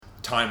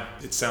time.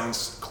 It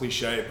sounds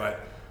cliche,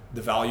 but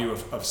the value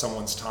of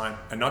someone's time,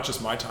 and not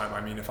just my time. I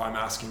mean, if I'm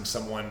asking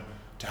someone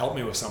to help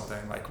me with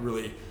something, like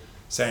really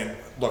saying,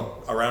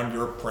 look, around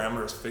your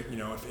parameters,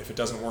 if it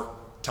doesn't work,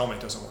 tell me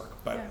it doesn't work.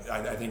 But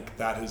yeah. I think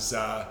that is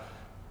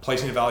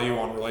placing a value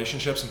on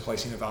relationships and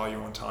placing a value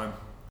on time.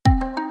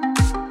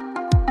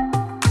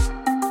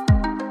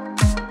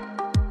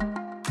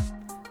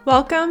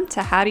 Welcome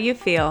to How Do You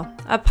Feel,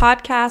 a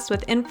podcast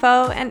with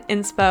info and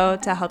inspo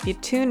to help you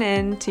tune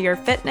in to your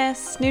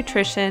fitness,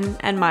 nutrition,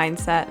 and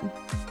mindset.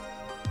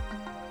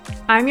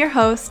 I'm your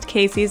host,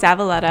 Casey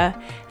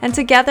Zavaleta, and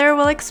together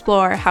we'll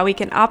explore how we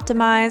can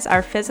optimize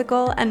our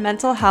physical and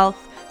mental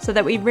health so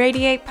that we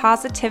radiate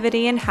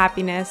positivity and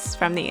happiness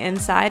from the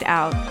inside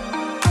out.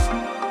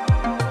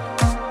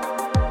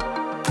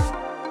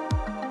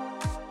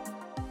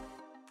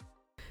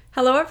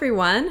 Hello,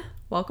 everyone.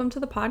 Welcome to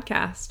the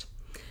podcast.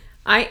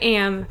 I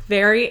am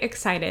very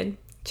excited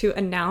to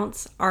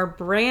announce our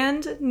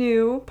brand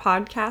new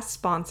podcast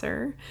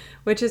sponsor,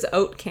 which is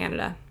Oat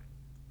Canada.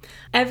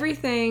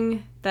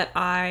 Everything that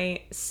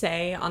I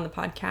say on the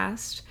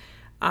podcast,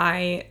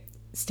 I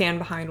stand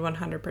behind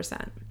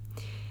 100%.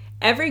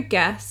 Every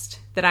guest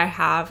that I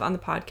have on the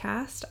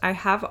podcast, I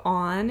have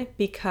on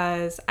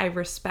because I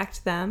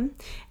respect them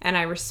and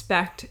I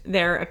respect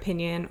their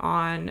opinion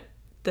on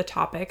the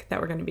topic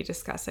that we're going to be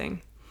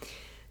discussing.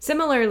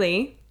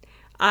 Similarly,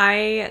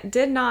 I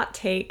did not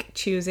take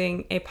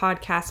choosing a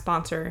podcast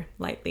sponsor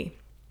lightly.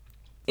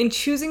 In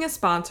choosing a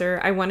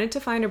sponsor, I wanted to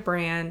find a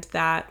brand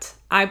that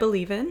I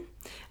believe in,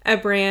 a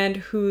brand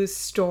whose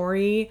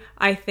story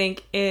I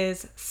think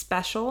is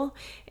special,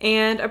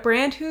 and a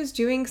brand who's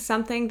doing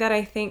something that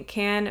I think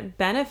can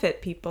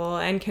benefit people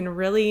and can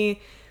really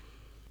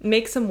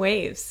make some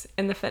waves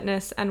in the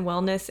fitness and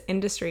wellness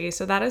industry.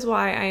 So that is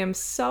why I am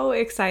so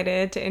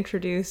excited to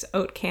introduce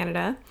Oat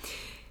Canada,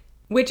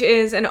 which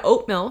is an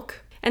oat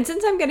milk. And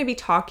since I'm going to be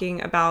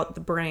talking about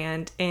the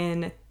brand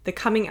in the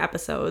coming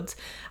episodes,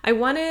 I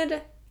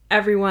wanted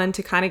everyone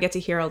to kind of get to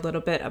hear a little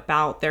bit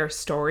about their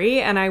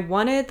story. And I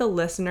wanted the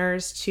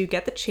listeners to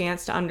get the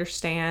chance to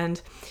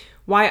understand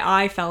why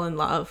I fell in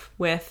love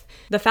with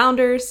the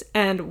founders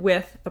and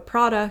with the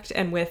product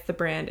and with the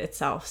brand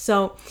itself.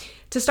 So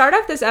to start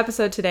off this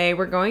episode today,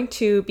 we're going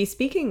to be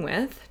speaking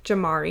with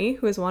Jamari,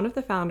 who is one of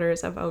the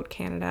founders of Oat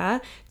Canada,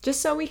 just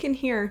so we can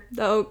hear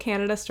the Oat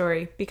Canada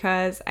story,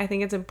 because I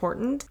think it's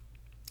important.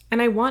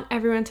 And I want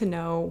everyone to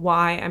know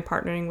why I'm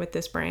partnering with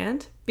this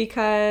brand,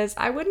 because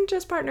I wouldn't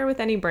just partner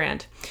with any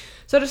brand.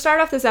 So to start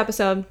off this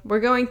episode, we're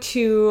going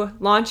to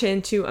launch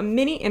into a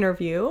mini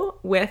interview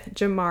with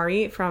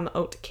Jamari from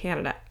Oat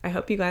Canada. I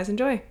hope you guys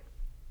enjoy.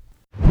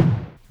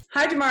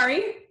 Hi,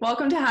 Jamari.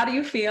 Welcome to How Do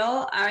You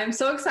Feel? I'm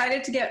so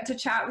excited to get to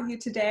chat with you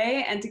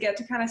today and to get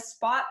to kind of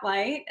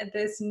spotlight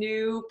this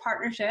new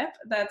partnership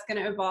that's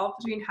going to evolve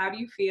between How Do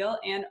You Feel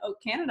and Oat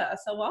Canada.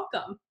 So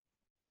welcome.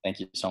 Thank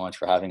you so much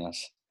for having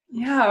us.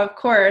 Yeah, of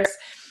course.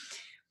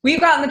 We've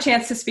gotten the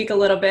chance to speak a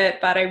little bit,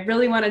 but I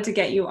really wanted to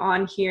get you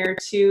on here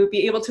to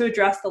be able to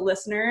address the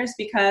listeners,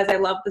 because I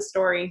love the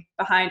story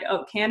behind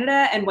Oat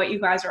Canada and what you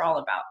guys are all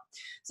about.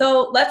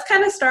 So let's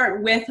kind of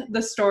start with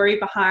the story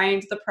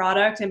behind the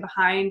product and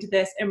behind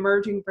this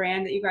emerging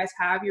brand that you guys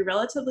have. You're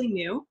relatively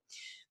new.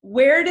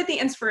 Where did the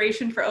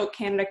inspiration for Oat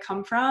Canada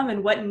come from,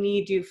 and what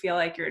need do you feel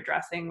like you're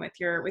addressing with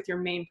your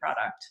main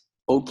product?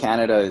 Oat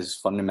Canada is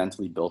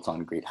fundamentally built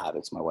on great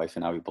habits. My wife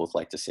and I, we both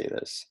like to say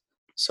this.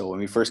 So when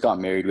we first got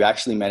married, we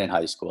actually met in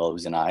high school.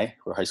 Elvis and I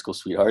were high school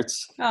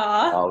sweethearts.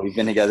 We've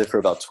been together for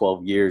about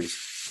 12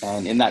 years.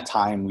 And in that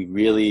time, we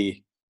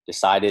really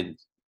decided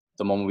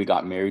the moment we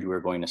got married, we were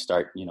going to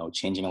start,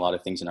 changing a lot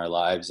of things in our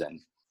lives, and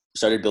we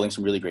started building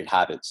some really great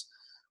habits.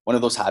 One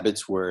of those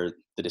habits were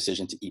the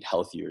decision to eat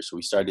healthier. So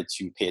we started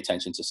to pay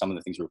attention to some of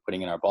the things we were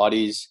putting in our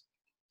bodies.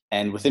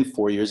 And within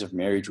 4 years of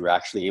marriage, we were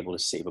actually able to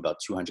save about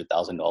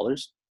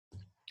 $200,000.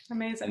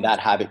 Amazing. And that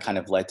habit kind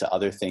of led to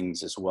other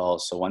things as well.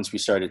 So once we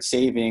started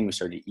saving, we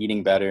started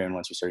eating better. And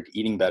once we started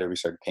eating better, we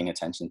started paying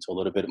attention to a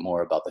little bit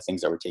more about the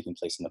things that were taking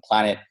place in the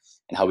planet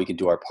and how we could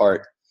do our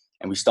part.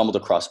 And we stumbled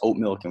across oat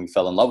milk and we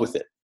fell in love with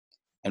it.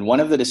 And one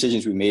of the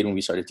decisions we made when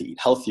we started to eat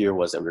healthier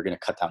was that we were going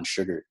to cut down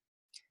sugar.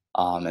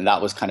 And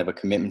that was kind of a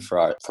commitment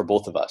for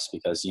both of us,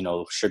 because,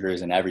 sugar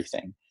isn't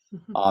everything.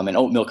 Mm-hmm. And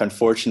oat milk,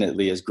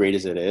 unfortunately, as great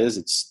as it is,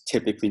 it's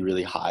typically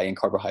really high in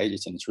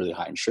carbohydrates and it's really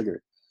high in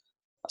sugar.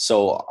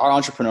 So our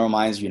entrepreneur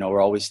minds, we're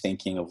always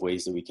thinking of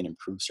ways that we can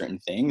improve certain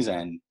things.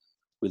 And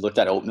we looked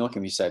at oat milk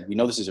and we said, we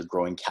know this is a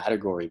growing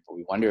category, but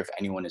we wonder if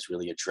anyone is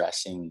really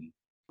addressing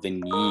the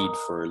need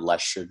for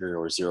less sugar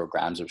or 0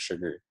 grams of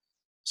sugar.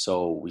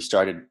 So we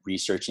started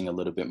researching a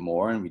little bit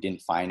more, and we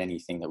didn't find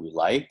anything that we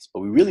liked,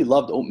 but we really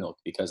loved oat milk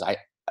because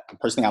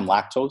personally, I'm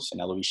lactose,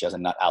 and Eloise, she has a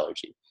nut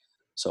allergy.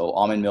 So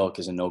almond milk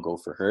is a no-go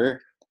for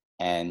her.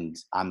 And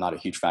I'm not a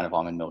huge fan of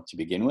almond milk to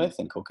begin with,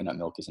 and coconut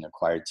milk is an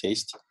acquired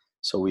taste.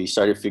 So we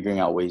started figuring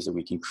out ways that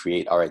we can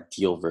create our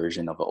ideal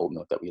version of the oat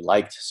milk that we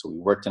liked. So we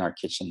worked in our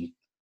kitchen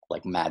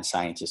like mad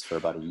scientists for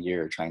about a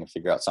year trying to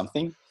figure out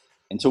something.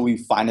 until we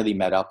finally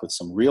met up with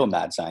some real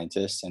mad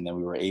scientists, and then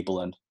we were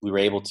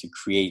able to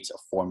create a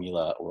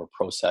formula or a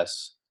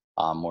process,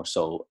 more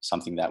so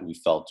something that we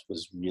felt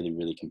was really,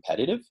 really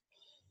competitive.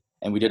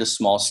 And we did a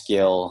small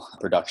scale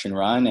production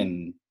run,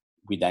 and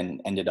we then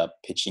ended up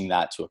pitching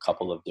that to a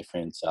couple of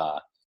different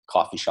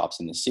coffee shops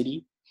in the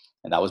city.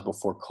 And that was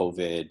before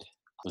COVID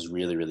was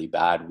really, really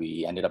bad.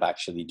 We ended up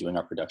actually doing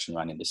our production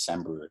run in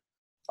December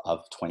of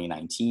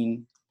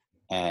 2019.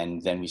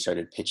 And then we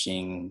started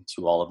pitching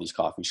to all of these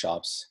coffee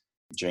shops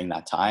during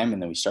that time.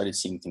 And then we started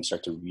seeing things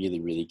start to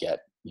really, really get,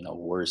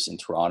 worse in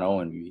Toronto.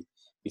 And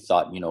we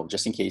thought,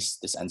 just in case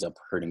this ends up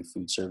hurting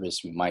food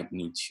service, we might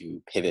need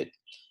to pivot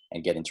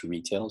and get into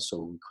retail.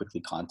 So we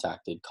quickly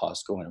contacted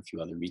Costco and a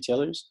few other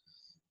retailers.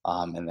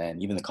 And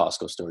then even the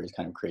Costco story is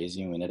kind of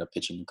crazy. We ended up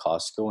pitching to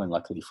Costco, and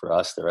luckily for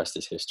us, the rest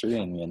is history.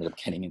 And we ended up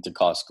getting into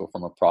Costco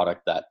from a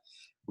product that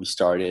we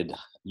started,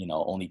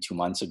 only 2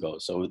 months ago.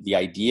 So the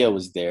idea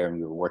was there, and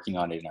we were working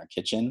on it in our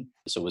kitchen.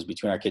 So it was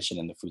between our kitchen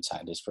and the food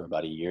scientist for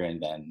about a year.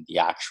 And then the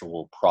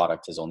actual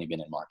product has only been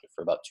in market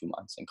for about 2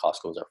 months. And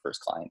Costco is our first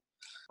client.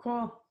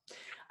 Cool.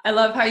 I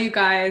love how you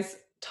guys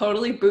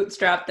totally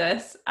bootstrapped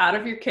this out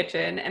of your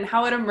kitchen and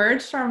how it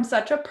emerged from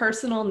such a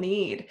personal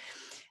need.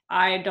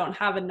 I don't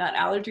have a nut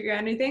allergy or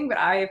anything, but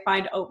I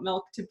find oat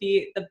milk to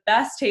be the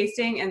best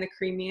tasting and the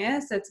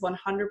creamiest. It's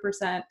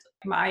 100%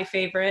 my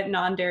favorite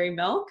non-dairy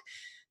milk.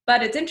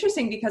 But it's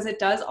interesting because it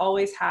does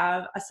always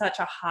have such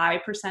a high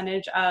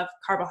percentage of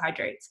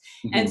carbohydrates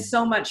and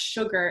so much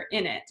sugar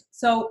in it.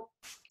 So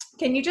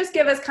can you just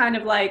give us kind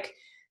of like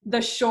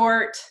the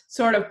short,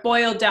 sort of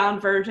boiled down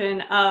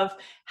version of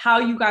how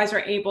you guys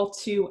are able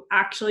to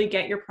actually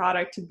get your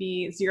product to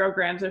be 0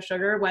 grams of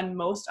sugar when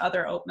most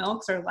other oat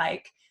milks are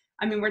like,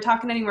 we're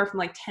talking anywhere from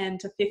like 10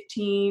 to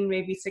 15,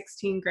 maybe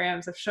 16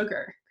 grams of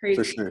sugar. Crazy.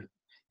 For sure.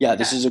 Yeah,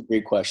 this is a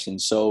great question.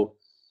 So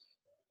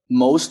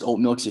most oat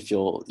milks, if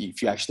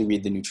you actually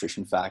read the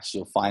nutrition facts,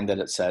 you'll find that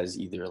it says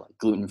either like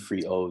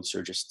gluten-free oats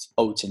or just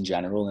oats in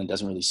general, and it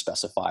doesn't really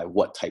specify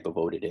what type of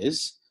oat it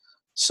is.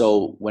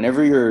 So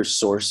whenever you're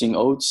sourcing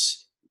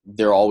oats,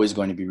 they're always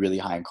going to be really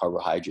high in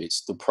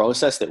carbohydrates. The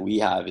process that we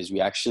have is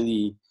we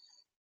actually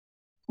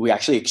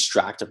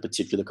extract a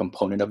particular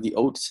component of the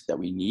oat that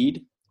we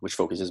need, which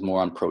focuses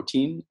more on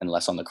protein and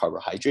less on the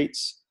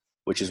carbohydrates,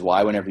 which is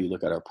why whenever you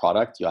look at our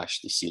product, you'll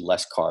actually see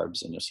less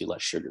carbs and you'll see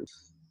less sugar.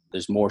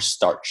 There's more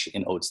starch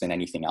in oats than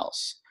anything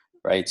else,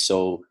 right?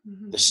 So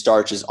the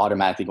starch is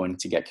automatically going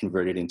to get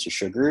converted into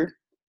sugar.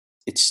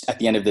 It's at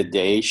the end of the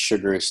day,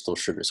 sugar is still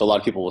sugar. So a lot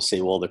of people will say,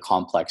 well, the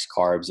complex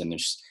carbs and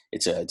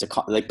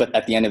but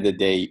at the end of the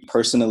day,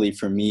 personally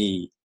for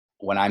me,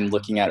 when I'm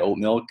looking at oat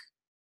milk,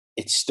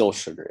 it's still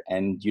sugar,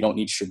 and you don't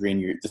need sugar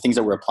in the things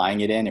that we're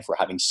applying it in. If we're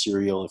having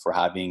cereal, if we're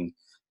having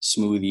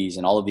smoothies,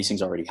 and all of these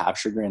things already have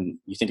sugar. And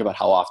you think about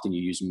how often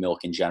you use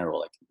milk in general.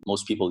 Like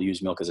most people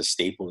use milk as a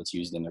staple. It's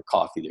used in their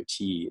coffee, their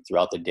tea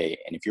throughout the day.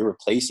 And if you're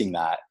replacing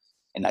that,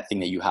 and that thing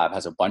that you have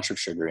has a bunch of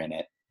sugar in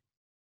it,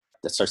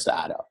 that starts to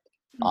add up.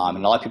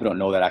 And a lot of people don't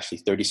know that actually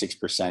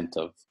 36%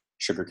 of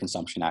sugar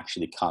consumption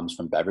actually comes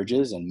from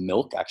beverages, and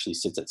milk actually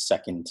sits at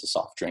second to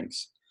soft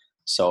drinks.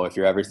 So if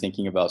you're ever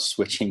thinking about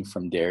switching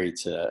from dairy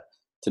to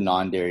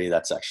non-dairy,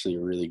 that's actually a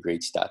really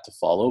great stat to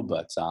follow.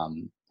 But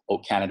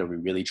Oat Canada, we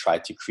really try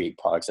to create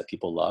products that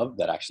people love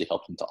that actually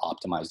help them to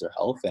optimize their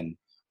health. And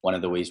one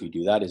of the ways we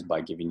do that is by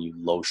giving you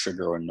low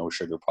sugar or no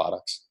sugar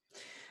products.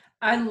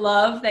 I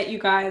love that you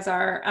guys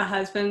are a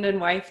husband and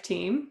wife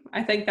team.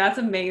 I think that's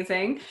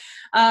amazing.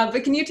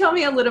 But can you tell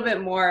me a little bit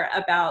more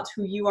about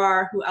who you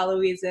are, who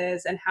Eloise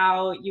is, and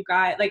how you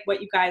guys, like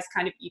what you guys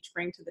kind of each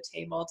bring to the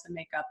table to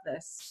make up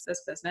this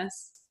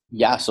business?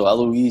 Yeah, so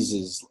Eloise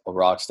is a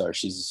rock star.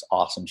 She's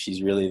awesome.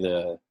 She's really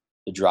the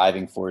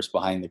driving force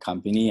behind the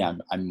company.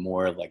 I'm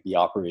more like the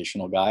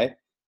operational guy.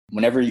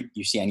 Whenever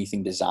you see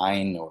anything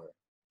design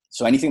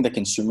so anything the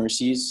consumer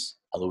sees,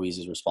 Eloise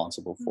is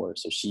responsible for.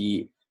 So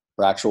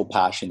her actual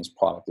passion is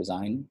product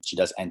design. She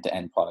does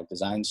end-to-end product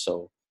design.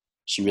 So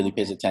she really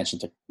pays attention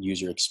to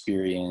user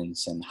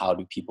experience and how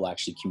do people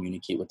actually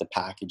communicate with the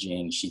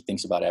packaging. She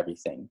thinks about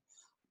everything.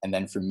 And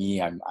then for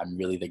me, I'm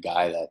really the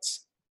guy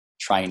that's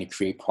trying to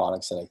create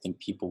products that I think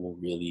people will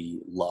really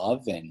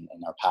love and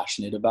are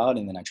passionate about.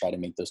 And then I try to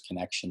make those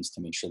connections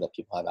to make sure that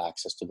people have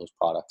access to those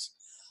products.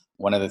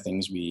 One of the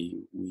things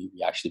we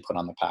actually put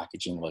on the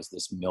packaging was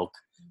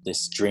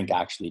this drink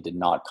actually did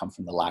not come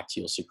from the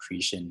lacteal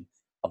secretion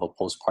of a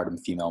postpartum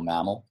female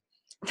mammal,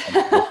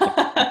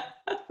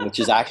 which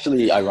is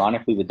actually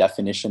ironically the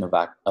definition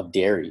of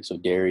dairy. So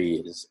dairy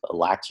is a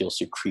lacteal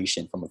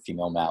secretion from a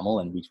female mammal,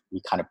 and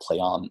we kind of play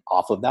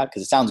off of that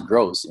because it sounds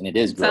gross, and it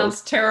is gross.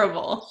 Sounds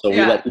terrible. So we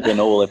let people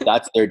know, well, if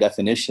that's their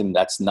definition,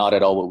 that's not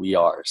at all what we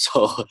are.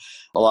 So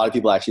a lot of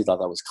people actually thought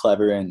that was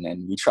clever, and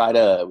we try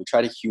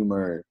to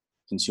humor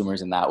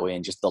consumers in that way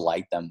and just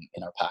delight them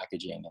in our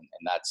packaging,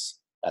 and that's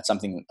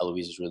something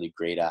Eloise is really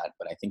great at.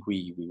 But I think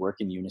we work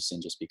in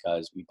unison just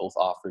because we both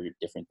offer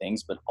different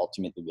things, but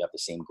ultimately we have the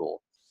same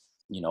goal,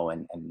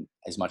 and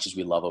as much as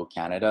we love Oat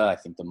Canada, I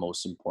think the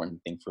most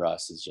important thing for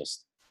us is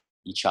just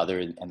each other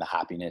and the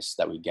happiness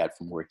that we get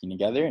from working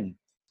together. And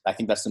I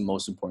think that's the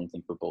most important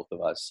thing for both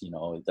of us. You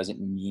know, it doesn't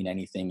mean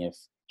anything if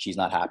she's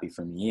not happy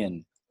for me,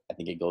 and I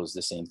think it goes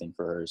the same thing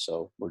for her.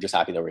 So we're just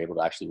happy that we're able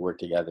to actually work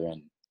together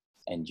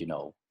and you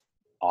know,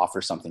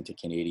 offer something to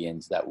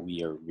Canadians that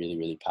we are really,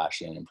 really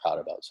passionate and proud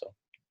about. So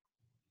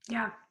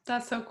Yeah,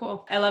 that's so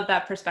cool. I love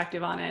that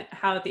perspective on it.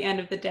 How at the end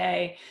of the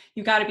day,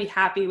 you got to be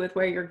happy with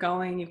where you're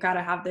going. You've got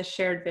to have this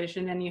shared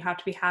vision, and you have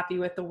to be happy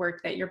with the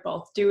work that you're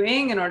both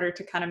doing in order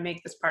to kind of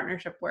make this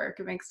partnership work.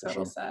 It makes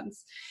total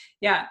sense.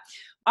 Yeah.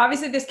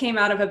 Obviously, this came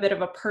out of a bit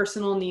of a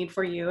personal need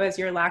for you, as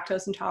you're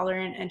lactose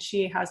intolerant and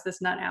she has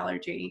this nut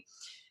allergy.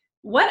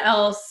 What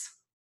else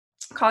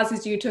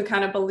causes you to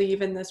kind of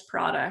believe in this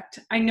product?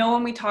 I know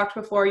when we talked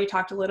before, you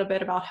talked a little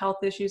bit about health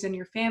issues in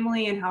your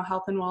family and how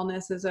health and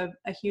wellness is a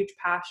huge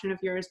passion of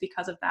yours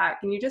because of that.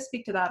 Can you just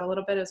speak to that a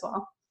little bit as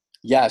well?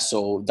 Yeah,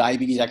 so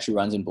diabetes actually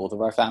runs in both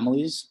of our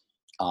families.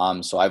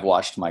 So I've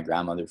watched my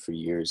grandmother for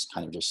years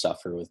kind of just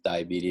suffer with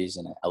diabetes,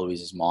 and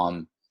Eloise's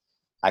mom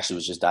actually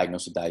was just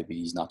diagnosed with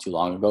diabetes not too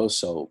long ago.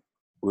 So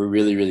we're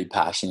really, really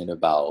passionate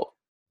about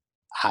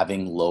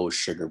having low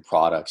sugar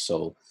products.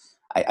 So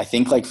I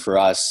think like for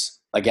us,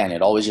 again,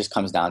 it always just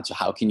comes down to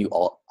how can you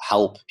all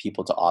help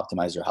people to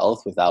optimize their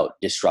health without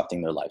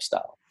disrupting their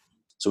lifestyle.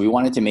 So we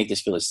wanted to make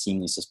this feel as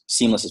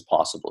seamless as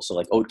possible. So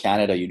like Oat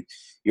Canada,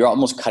 you're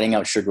almost cutting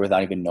out sugar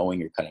without even knowing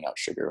you're cutting out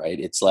sugar, right?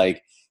 It's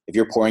like if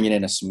you're pouring it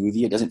in a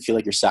smoothie, it doesn't feel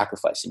like you're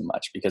sacrificing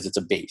much because it's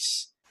a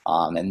base.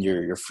 And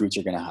your fruits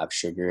are going to have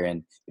sugar.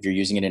 And if you're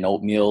using it in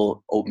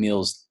oatmeal,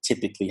 oatmeals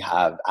typically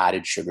have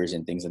added sugars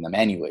and things in them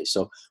anyway.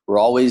 So we're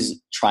always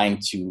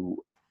trying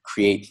to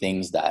create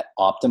things that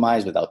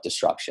optimize without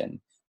disruption.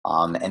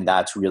 And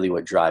that's really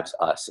what drives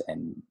us.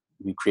 And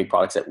we create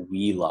products that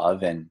we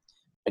love. And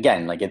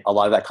again, like a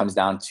lot of that comes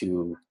down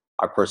to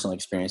our personal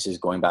experiences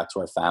going back to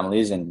our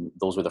families. And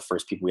those were the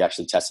first people we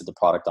actually tested the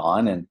product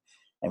on. And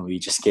we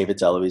just gave it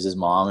to Eloise's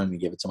mom, and we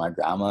gave it to my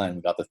grandma, and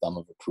we got the thumb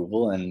of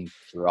approval, and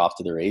we're off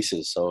to the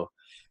races. So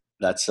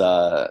that's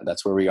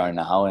where we are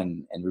now.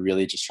 And we're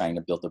really just trying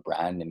to build the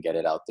brand and get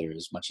it out there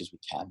as much as we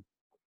can.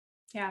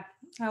 Yeah,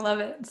 I love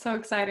it. It's so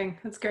exciting.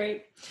 That's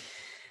great.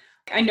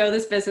 I know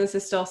this business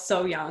is still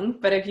so young,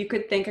 but if you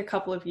could think a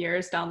couple of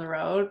years down the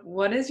road,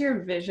 what is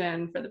your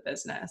vision for the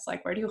business?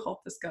 Like, where do you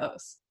hope this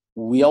goes?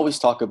 We always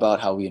talk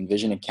about how we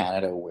envision a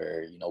Canada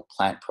where, you know,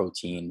 plant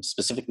protein,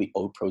 specifically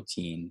oat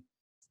protein,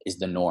 is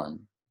the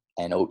norm.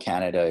 And Oat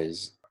Canada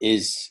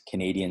is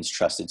Canadians'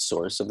 trusted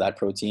source of that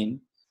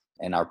protein.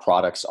 And our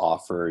products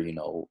offer, you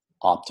know,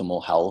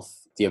 optimal health.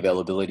 The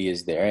availability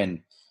is there.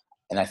 And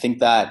I think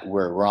that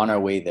we're on our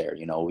way there.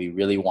 You know, we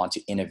really want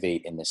to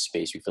innovate in this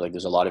space. We feel like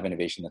there's a lot of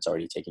innovation that's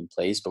already taking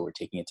place, but we're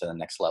taking it to the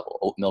next level.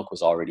 Oat milk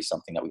was already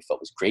something that we felt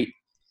was great,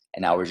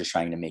 and now we're just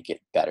trying to make it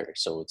better.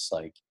 So it's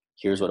like,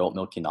 here's what oat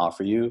milk can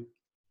offer you,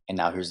 and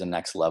now here's the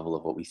next level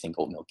of what we think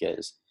oat milk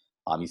is.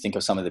 You think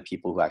of some of the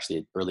people who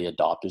actually early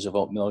adopters of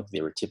oat milk. They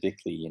were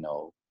typically, you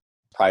know,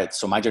 prior.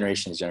 So my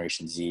generation is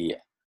Generation Z.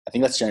 I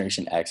think that's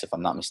Generation X, if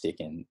I'm not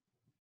mistaken.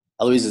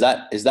 Eloise,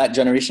 is that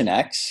Generation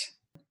X?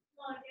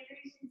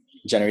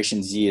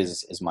 Generation Z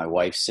is my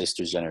wife's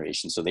sister's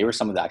generation. So they were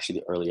some of the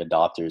actually early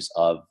adopters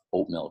of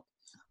oat milk.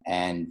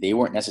 And they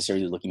weren't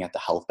necessarily looking at the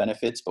health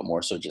benefits, but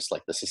more so just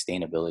like the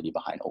sustainability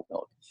behind oat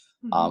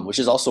milk, which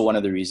is also one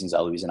of the reasons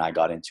Eloise and I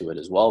got into it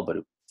as well. But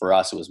for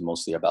us, it was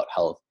mostly about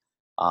health.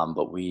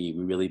 But we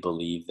really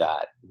believe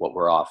that what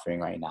we're offering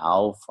right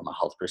now from a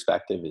health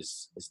perspective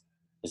is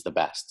the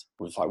best.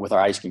 With our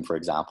ice cream, for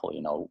example,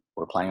 you know,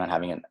 we're planning on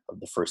having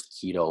the first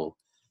keto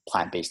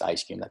plant-based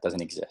ice cream that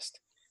doesn't exist.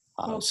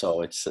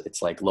 So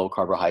it's like low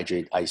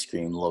carbohydrate ice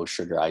cream, low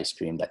sugar ice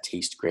cream that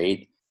tastes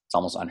great. It's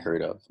almost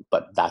unheard of,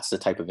 but that's the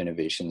type of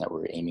innovation that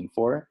we're aiming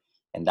for.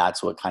 And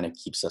that's what kind of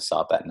keeps us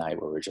up at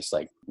night, where we're just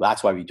like,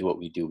 that's why we do what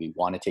we do. We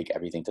want to take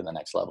everything to the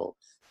next level.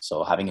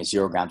 So having a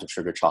 0 grams of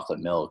sugar chocolate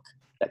milk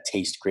that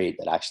tastes great,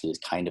 that actually is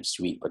kind of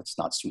sweet, but it's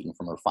not sweetened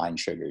from refined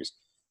sugars,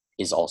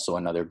 is also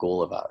another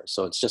goal of ours.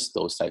 So it's just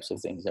those types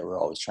of things that we're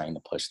always trying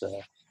to push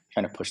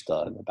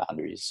the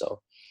boundaries.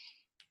 So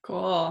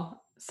cool.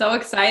 So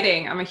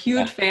exciting. I'm a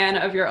huge fan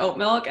of your oat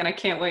milk, and I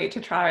can't wait to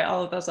try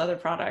all of those other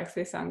products.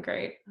 They sound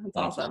great. That's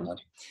awesome.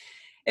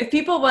 If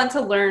people want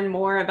to learn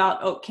more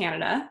about Oat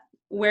Canada,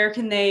 where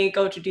can they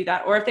go to do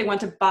that? Or if they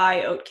want to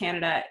buy Oat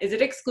Canada, is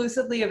it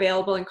exclusively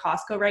available in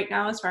Costco right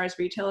now as far as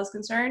retail is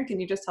concerned? Can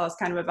you just tell us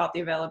kind of about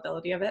the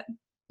availability of it?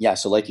 Yeah,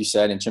 so like you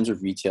said, in terms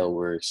of retail,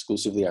 we're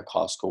exclusively at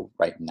Costco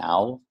right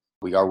now.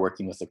 We are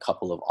working with a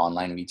couple of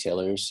online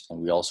retailers, and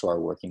we also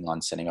are working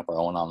on setting up our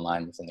own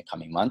online within the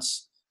coming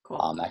months.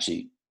 Cool.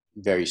 Actually,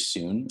 very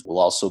soon. We'll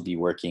also be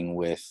working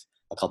with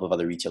a couple of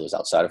other retailers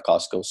outside of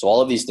Costco. So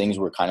all of these things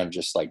were kind of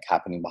just like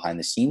happening behind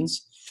the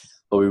scenes,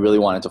 but we really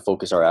wanted to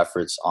focus our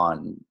efforts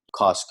on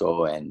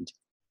Costco and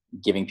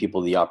giving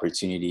people the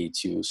opportunity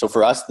to. So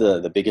for us,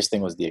 the biggest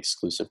thing was the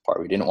exclusive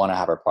part. We didn't want to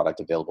have our product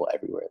available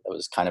everywhere. That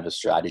was kind of a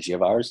strategy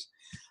of ours.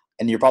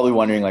 And you're probably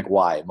wondering like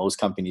why. Most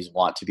companies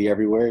want to be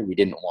everywhere. We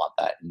didn't want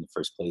that in the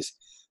first place.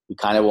 We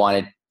kind of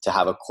wanted to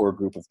have a core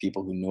group of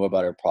people who knew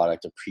about our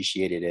product,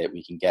 appreciated it.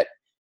 We can get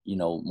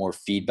more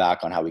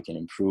feedback on how we can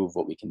improve,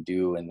 what we can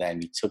do. And then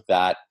we took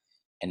that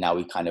and now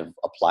we kind of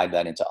applied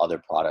that into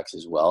other products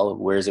as well.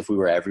 Whereas if we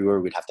were everywhere,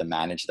 we'd have to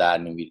manage that,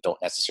 and we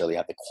don't necessarily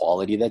have the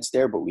quality that's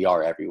there, but we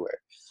are everywhere.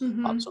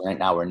 So right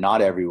now we're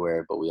not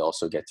everywhere, but we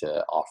also get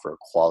to offer a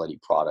quality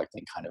product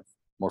and kind of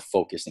more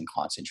focused and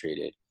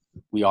concentrated.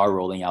 We are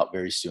rolling out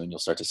very soon. You'll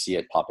start to see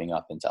it popping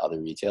up into other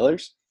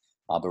retailers.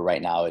 But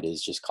right now it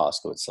is just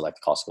Costco. It's select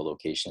Costco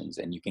locations.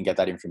 And you can get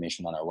that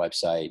information on our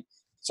website.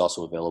 It's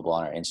also available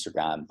on our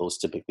Instagram. Those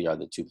typically are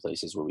the two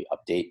places where we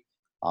update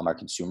our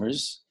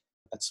consumers.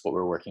 That's what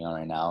we're working on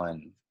right now.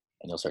 And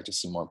you'll start to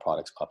see more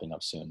products popping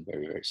up soon,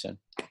 very, very soon.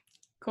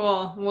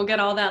 Cool. We'll get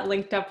all that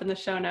linked up in the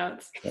show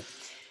notes. Yep.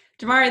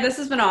 Jamari, this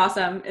has been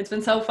awesome. It's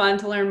been so fun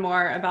to learn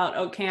more about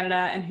Oat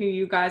Canada and who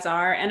you guys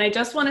are. And I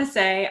just want to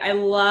say, I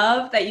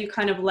love that you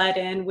kind of led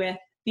in with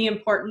the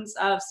importance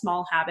of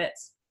small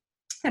habits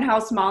and how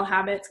small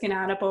habits can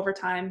add up over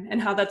time and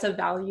how that's a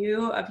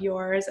value of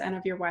yours and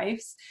of your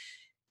wife's.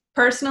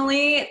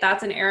 Personally,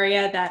 that's an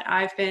area that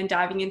I've been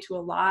diving into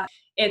a lot.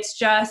 It's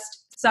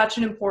just such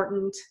an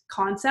important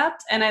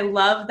concept. And I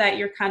love that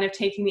you're kind of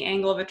taking the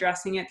angle of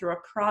addressing it through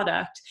a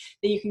product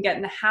that you can get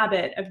in the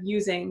habit of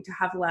using to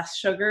have less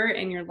sugar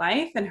in your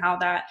life, and how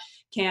that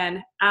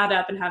can add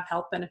up and have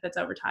health benefits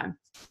over time.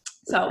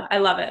 So I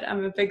love it.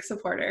 I'm a big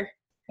supporter.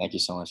 Thank you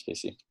so much,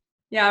 Casey.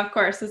 Yeah, of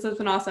course. This has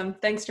been awesome.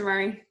 Thanks,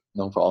 Jamari.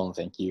 No problem.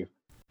 Thank you.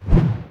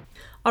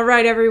 All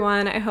right,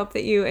 everyone. I hope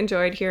that you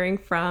enjoyed hearing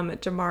from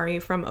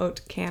Jamari from Oat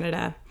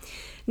Canada.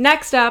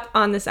 Next up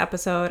on this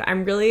episode,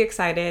 I'm really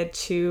excited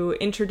to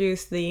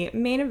introduce the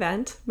main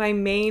event, my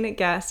main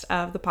guest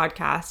of the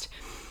podcast.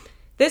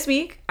 This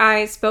week,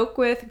 I spoke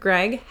with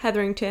Greg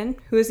Hetherington,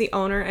 who is the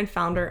owner and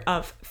founder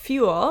of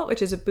Fuel,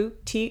 which is a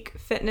boutique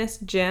fitness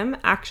gym.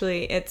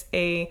 Actually, it's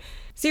a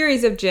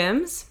series of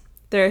gyms.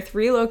 There are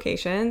 3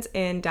 locations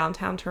in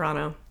downtown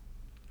Toronto.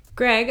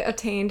 Greg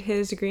obtained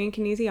his degree in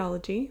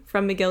kinesiology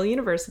from McGill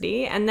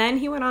University, and then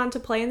he went on to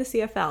play in the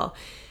CFL.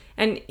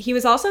 And he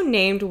was also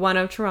named one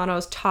of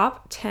Toronto's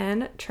top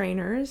 10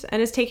 trainers,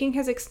 and is taking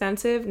his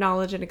extensive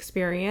knowledge and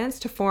experience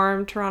to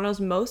form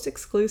Toronto's most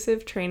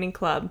exclusive training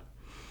club.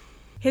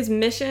 His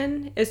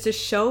mission is to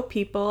show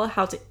people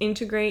how to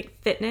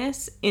integrate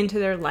fitness into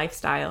their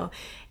lifestyle.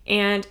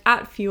 And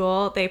at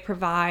Fuel, they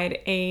provide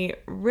a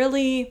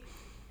really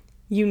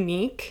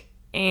unique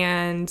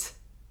and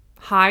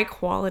high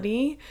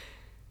quality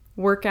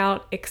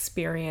workout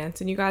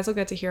experience. And you guys will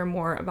get to hear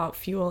more about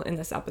Fuel in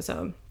this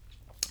episode.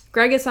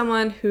 Greg is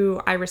someone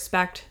who I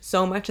respect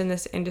so much in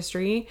this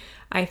industry.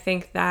 I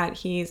think that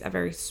he's a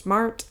very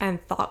smart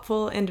and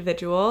thoughtful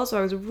individual. So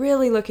I was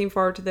really looking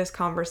forward to this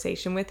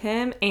conversation with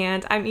him,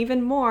 and I'm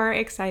even more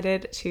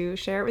excited to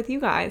share it with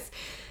you guys.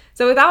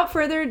 So without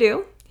further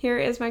ado, here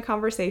is my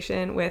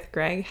conversation with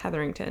Greg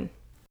Hetherington.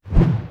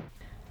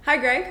 Hi,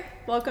 Greg.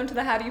 Welcome to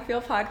the How Do You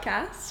Feel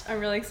podcast. I'm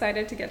really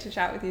excited to get to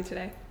chat with you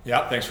today.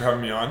 Yeah, thanks for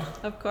having me on.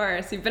 Of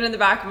course. You've been in the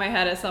back of my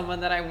head as someone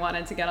that I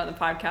wanted to get on the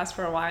podcast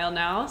for a while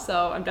now,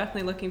 so I'm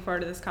definitely looking forward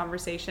to this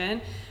conversation.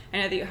 I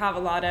know that you have a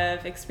lot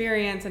of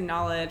experience and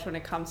knowledge when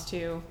it comes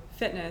to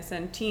fitness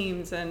and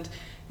teams and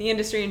the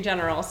industry in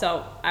general,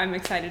 so I'm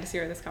excited to see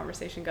where this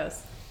conversation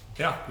goes.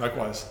 Yeah,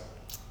 likewise.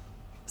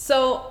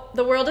 So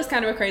the world is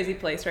kind of a crazy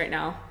place right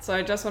now, so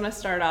I just want to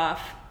start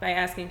off by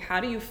asking, how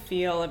do you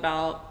feel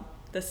about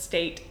the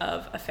state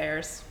of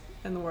affairs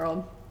in the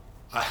world?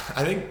 I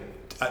think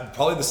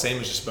probably the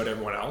same as just about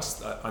everyone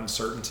else.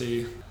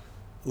 Uncertainty,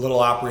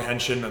 little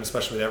apprehension, and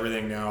especially with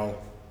everything now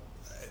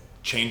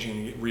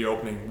changing,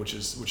 reopening, which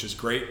is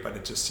great, but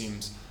it just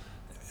seems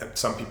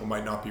some people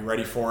might not be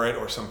ready for it,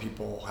 or some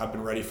people have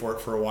been ready for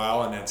it for a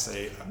while, and it's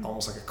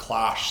almost like a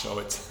clash. So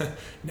it's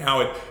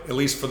now, at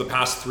least for the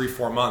past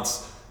 3-4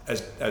 months,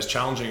 as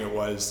challenging it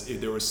was,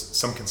 there was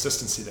some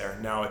consistency there.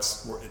 Now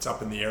it's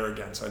up in the air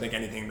again. So I think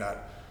anything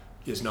that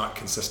is not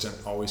consistent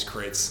always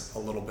creates a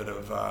little bit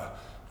of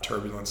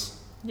turbulence.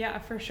 Yeah,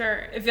 for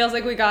sure. It feels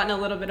like we got in a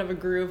little bit of a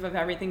groove of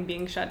everything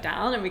being shut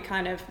down, and we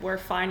kind of were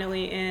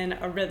finally in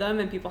a rhythm,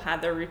 and people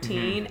had their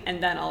routine,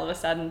 and then all of a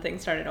sudden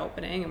things started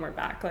opening and we're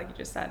back, like you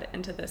just said,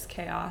 into this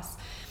chaos.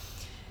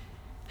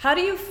 How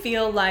do you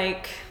feel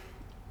like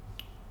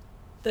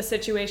the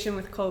situation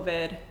with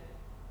COVID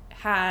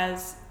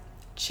has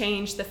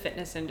changed the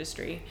fitness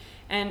industry?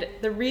 And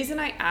the reason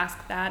I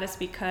ask that is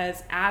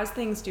because as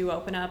things do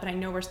open up, and I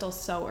know we're still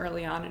so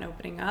early on in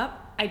opening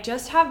up, I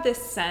just have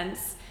this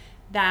sense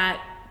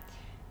that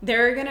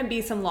there are going to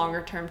be some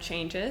longer term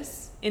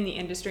changes in the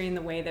industry and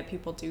the way that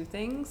people do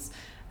things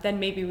than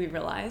maybe we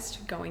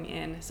realized going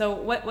in. So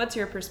what's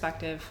your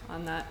perspective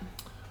on that?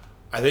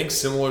 I think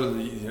similar to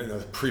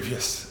the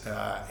previous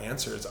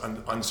answer, it's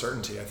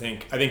uncertainty. I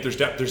think there's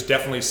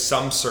definitely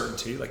some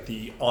certainty, like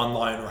the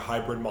online or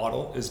hybrid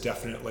model is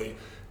definitely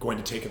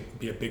going to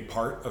be a big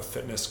part of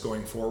fitness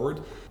going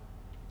forward.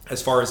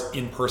 As far as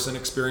in-person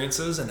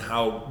experiences and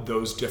how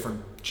those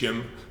different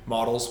gym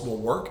models will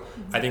work,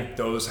 I think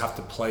those have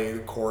to play the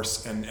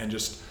course and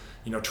just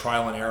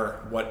trial and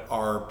error. What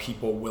are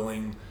people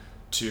willing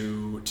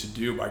to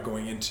do by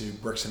going into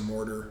bricks and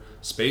mortar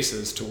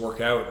spaces to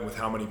work out, with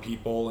how many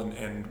people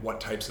and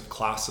what types of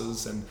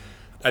classes. And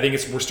I think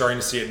we're starting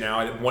to see it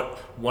now.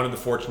 One of the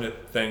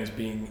fortunate things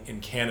being in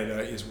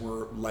Canada is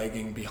we're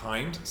lagging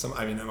behind.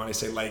 When I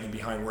say lagging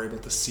behind, we're able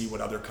to see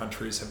what other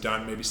countries have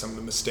done, maybe some of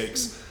the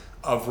mistakes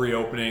of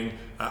reopening,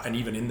 and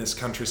even in this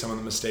country, some of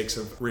the mistakes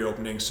of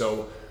reopening.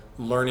 So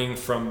learning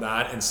from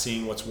that and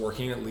seeing what's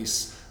working at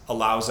least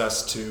allows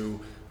us to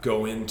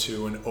go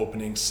into an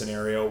opening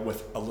scenario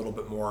with a little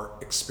bit more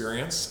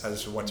experience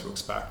as to what to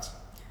expect.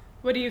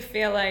 What do you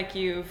feel like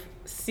you've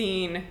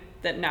seen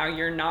that now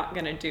you're not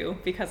going to do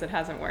because it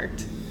hasn't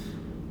worked?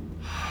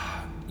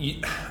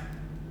 You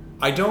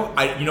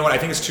know what, I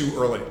think it's too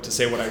early to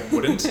say what I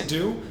wouldn't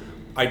do.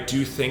 I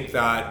do think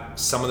that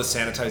some of the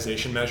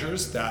sanitization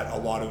measures that a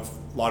lot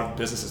of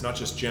businesses, not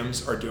just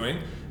gyms, are doing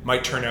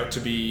might turn out to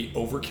be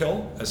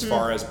overkill as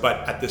far as,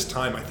 but at this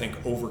time, I think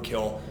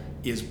overkill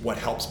is what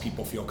helps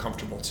people feel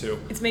comfortable too.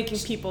 It's making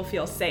people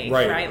feel safe,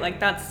 right? Like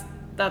that's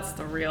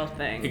the real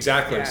thing.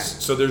 Exactly. Yeah.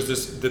 So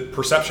there's the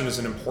perception is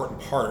an important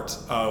part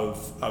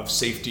of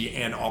safety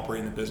and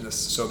operating the business.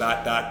 So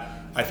that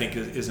I think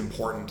is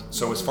important.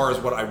 So as far as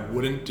what I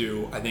wouldn't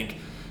do, I think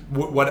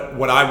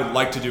what I would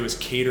like to do is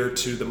cater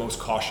to the most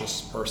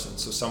cautious person.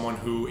 So someone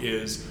who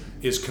is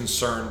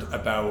concerned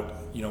about,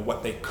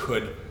 what they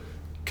could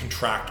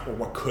contract or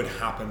what could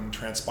happen,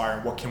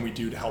 transpire. What can we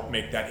do to help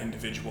make that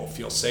individual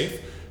feel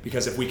safe?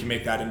 Because if we can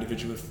make that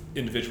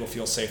individual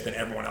feel safe, then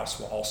everyone else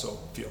will also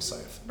feel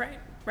safe.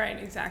 Right,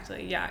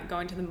 exactly. Yeah,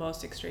 going to the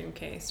most extreme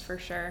case for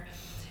sure.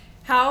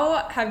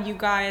 How have you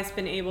guys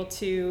been able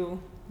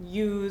to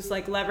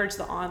leverage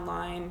the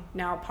online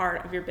now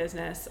part of your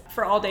business?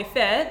 For All Day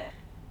Fit,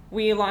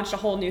 we launched a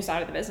whole new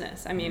side of the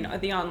business. I mean,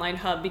 the online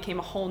hub became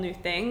a whole new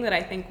thing that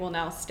I think will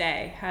now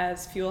stay.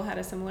 Has Fuel had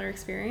a similar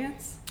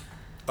experience?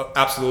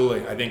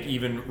 Absolutely. I think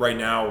even right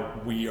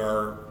now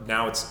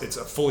it's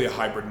a fully a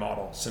hybrid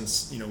model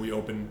since we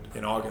opened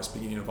in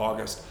beginning of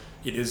August.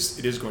 It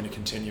is going to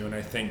continue, and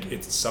I think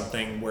it's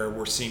something where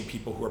we're seeing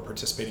people who are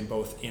participating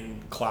both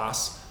in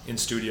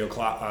studio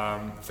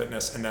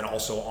fitness and then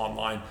also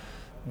online.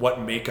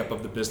 What makeup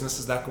of the business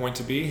is that going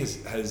to be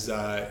has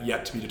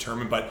yet to be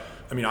determined. But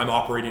I'm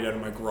operating out of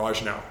my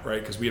garage now,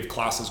 right? Because we have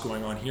classes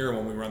going on here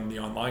when we run the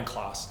online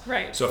class.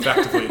 Right. So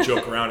effectively, a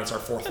joke around, it's our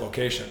fourth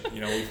location.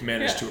 We've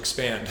managed to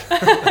expand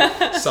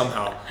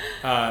somehow.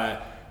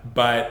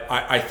 But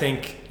I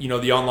think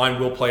the online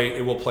will play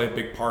a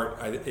big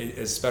part,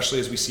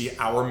 especially as we see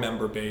our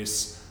member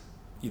base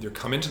either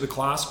come into the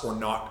class or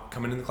not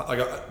come into the class.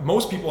 Like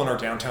most people in our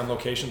downtown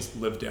locations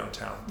live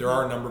downtown. There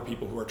are a number of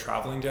people who are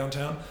traveling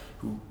downtown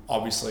who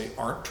obviously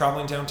aren't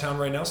traveling downtown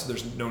right now, so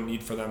there's no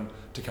need for them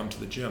to come to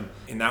the gym.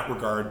 In that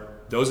regard,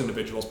 those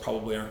individuals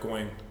probably aren't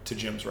going to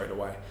gyms right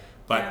away.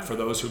 But for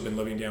those who've been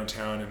living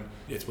downtown and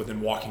it's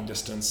within walking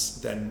distance,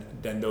 then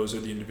those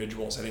are the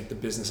individuals. I think the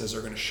businesses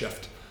are going to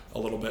shift a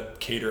little bit,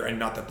 cater, and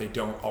not that they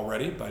don't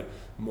already, but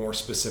more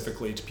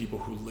specifically to people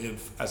who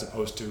live as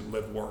opposed to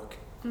live work.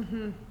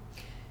 Mm-hmm.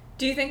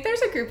 Do you think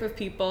there's a group of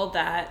people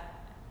that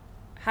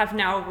have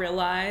now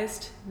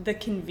realized the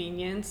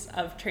convenience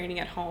of training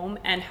at home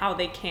and how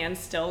they can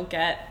still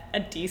get a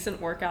decent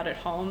workout at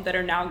home that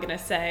are now going to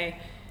say,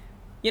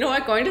 you know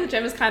what, going to the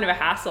gym is kind of a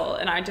hassle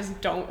and I just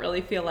don't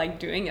really feel like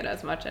doing it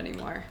as much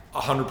anymore?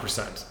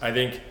 100%. I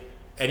think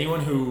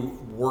anyone who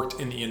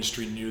worked in the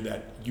industry knew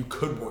that you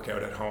could work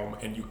out at home,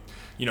 and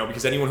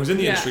because anyone who's in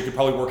the industry could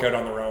probably work out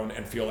on their own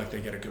and feel like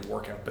they get a good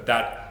workout. But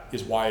that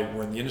is why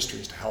we're in the industry,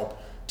 is to help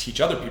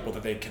teach other people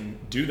that they can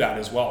do that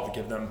as well, to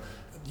give them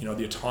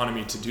the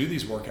autonomy to do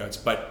these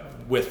workouts, but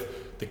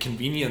with the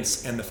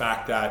convenience and the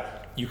fact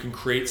that you can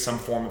create some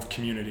form of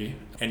community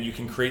and you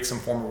can create some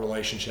form of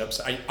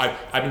relationships.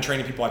 I've been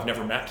training people I've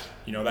never met.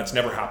 That's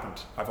never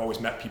happened. I've always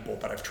met people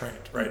that I've trained,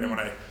 right? Mm-hmm. And when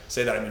I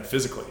say that, I mean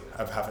physically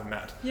I haven't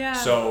met. Yeah.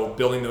 So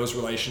building those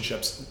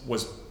relationships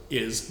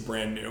is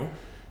brand new,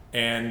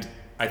 and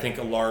I think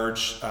a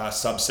large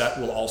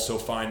subset will also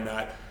find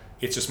that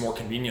it's just more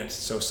convenient.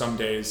 So some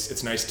days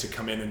it's nice to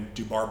come in and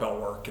do barbell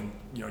work and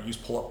use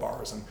pull-up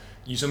bars and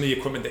use some of the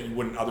equipment that you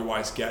wouldn't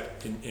otherwise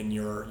get in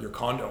your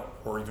condo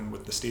or even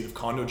with the state of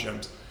condo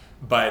gyms.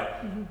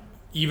 But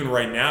even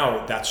right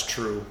now, that's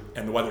true,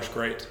 and the weather's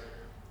great.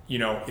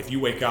 If you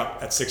wake up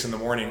at 6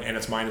 a.m. and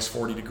it's minus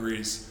 40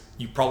 degrees,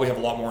 you probably have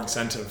a lot more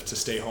incentive to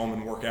stay home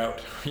and work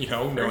out,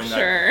 knowing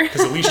that,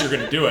 because at least you're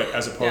going to do it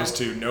as opposed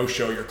to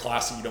no-show your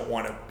class that you don't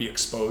want to be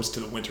exposed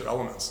to the winter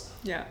elements.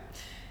 Yeah.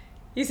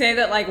 You say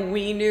that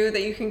we knew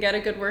that you can get a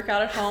good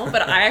workout at home,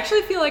 but I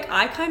actually feel like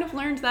I kind of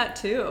learned that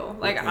too.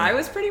 I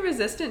was pretty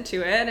resistant to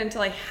it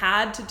until I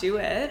had to do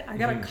it. I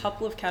got a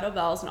couple of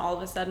kettlebells and all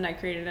of a sudden I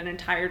created an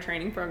entire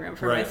training program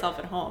for myself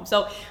at home.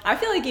 So I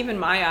feel like even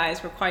my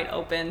eyes were quite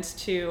opened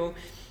to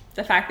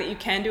the fact that you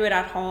can do it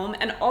at home,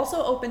 and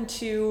also open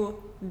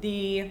to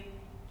the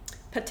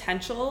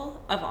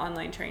potential of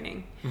online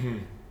training. Mm-hmm.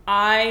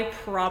 I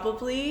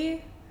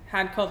probably,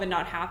 had COVID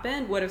not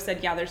happened, would have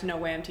said, yeah, there's no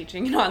way I'm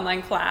teaching an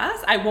online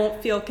class. I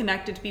won't feel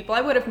connected to people.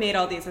 I would have made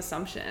all these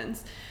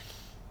assumptions.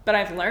 But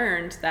I've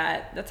learned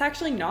that that's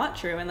actually not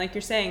true. And like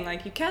you're saying,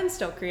 like you can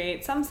still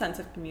create some sense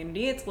of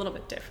community. It's a little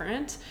bit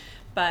different,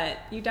 but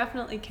you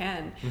definitely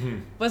can. Mm-hmm.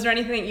 Was there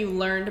anything that you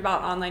learned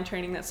about online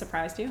training that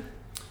surprised you?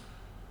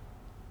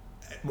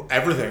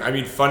 Everything. I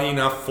mean, funny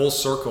enough, full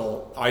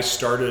circle, I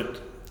started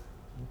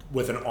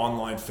with an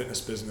online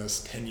fitness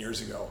business 10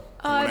 years ago.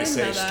 And when I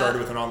say started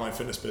with an online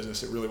fitness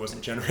business, it really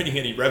wasn't generating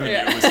any revenue.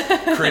 Yeah. It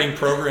was creating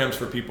programs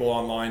for people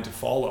online to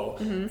follow.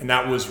 Mm-hmm. And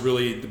that was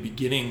really the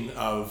beginning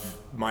of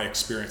my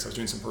experience. I was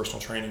doing some personal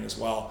training as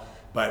well,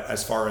 but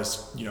as far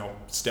as,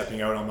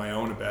 stepping out on my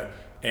own a bit.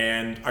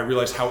 And I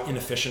realized how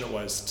inefficient it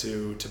was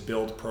to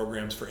build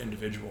programs for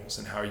individuals,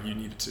 and how you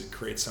needed to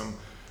create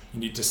you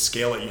need to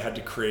scale it.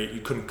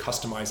 You couldn't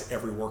customize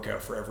every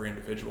workout for every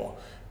individual.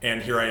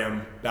 And here I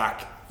am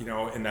back,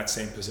 in that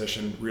same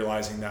position,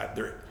 realizing that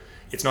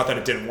it's not that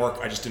it didn't work.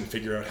 I just didn't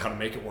figure out how to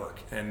make it work.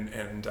 And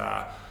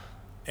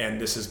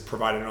this has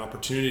provided an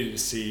opportunity to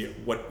see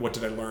what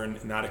did I learn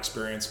in that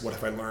experience? What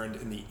have I learned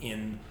in the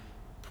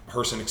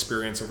in-person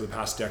experience over the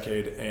past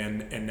decade?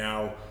 And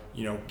now,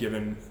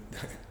 given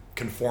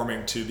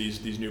conforming to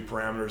these new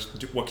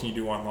parameters, what can you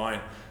do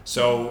online?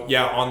 So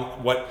yeah,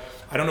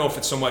 I don't know if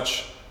it's so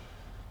much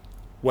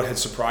what had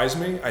surprised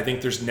me. I think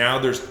there's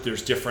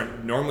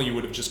different, normally you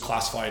would have just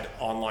classified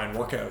online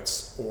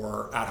workouts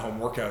or at-home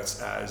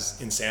workouts as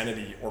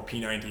Insanity or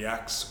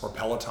P90X or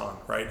Peloton,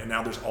 right? And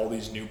now there's all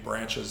these new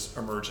branches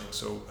emerging.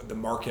 So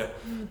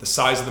the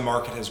size of the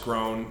market has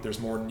grown. There's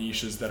more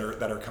niches that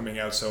are coming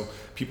out. So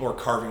people are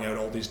carving out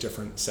all these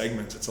different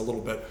segments. It's a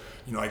little bit,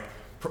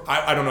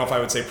 I don't know if I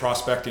would say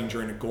prospecting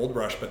during a gold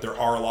rush, but there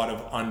are a lot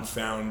of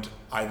unfound,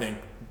 I think,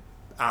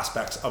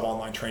 aspects of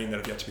online training that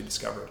have yet to be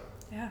discovered.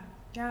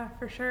 Yeah,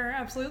 for sure.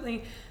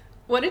 Absolutely.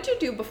 What did you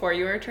do before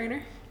you were a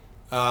trainer?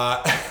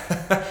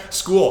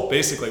 School,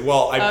 basically.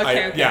 Well,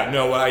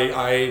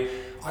 Okay.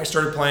 I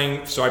started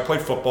playing, so I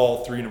played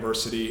football through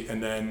university,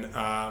 and then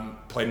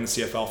played in the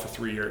CFL for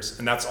 3 years.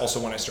 And that's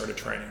also when I started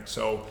training.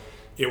 So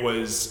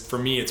for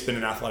me, it's been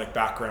an athletic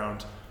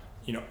background,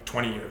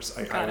 20 years,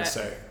 I would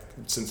say,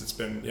 since it's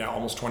been,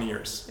 almost 20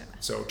 years. Yeah.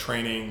 So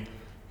training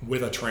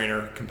with a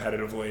trainer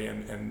competitively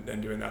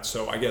and doing that.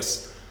 So I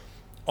guess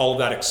all of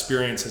that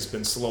experience has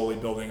been slowly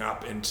building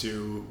up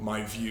into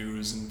my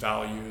views and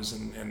values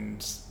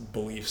and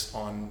beliefs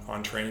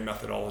on training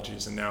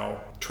methodologies and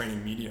now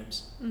training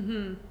mediums.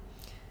 Mm-hmm.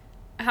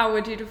 How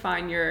would you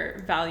define your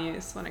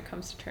values when it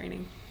comes to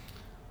training?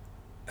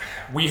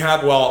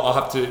 I'll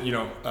have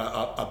to,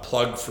 a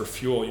plug for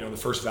Fuel. The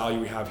first value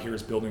we have here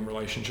is building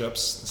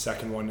relationships. The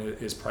second one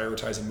is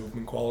prioritizing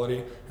movement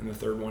quality. And the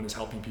third one is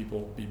helping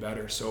people be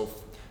better. So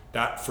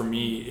that for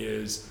me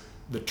is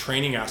the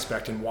training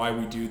aspect, and why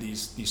we do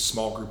these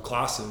small group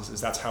classes is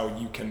that's how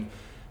you can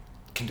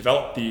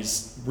develop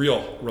these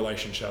real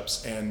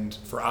relationships. And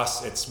for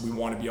us, we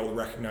want to be able to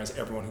recognize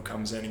everyone who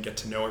comes in and get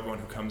to know everyone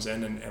who comes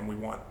in, and we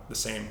want the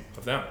same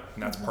of them.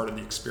 And that's part of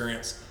the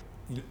experience.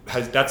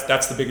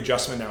 That's the big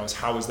adjustment now, is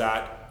how is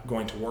that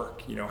going to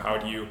work? How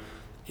do you,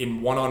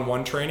 in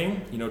one-on-one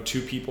training,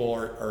 2 people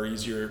are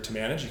easier to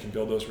manage. You can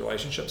build those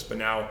relationships, but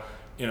now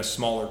in a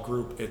smaller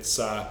group, it's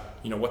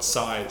what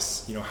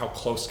size, how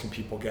close can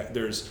people get?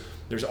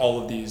 There's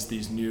all of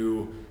these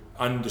new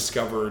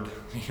undiscovered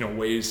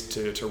ways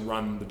to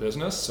run the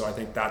business. So I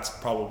think that's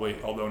probably,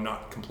 although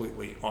not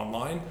completely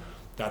online,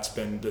 that's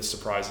been the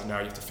surprise. And now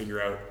you have to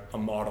figure out a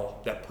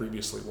model that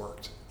previously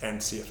worked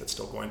and see if it's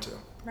still going to.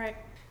 Right.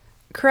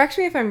 Correct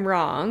me if I'm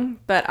wrong,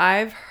 but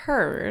I've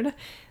heard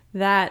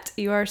that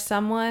you are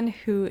someone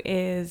who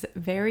is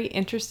very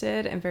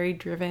interested and very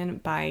driven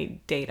by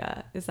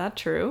data. Is that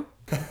true?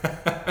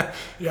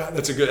 Yeah,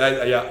 that's a good,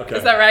 okay.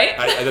 Is that right?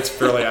 That's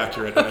fairly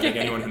accurate. And okay. I think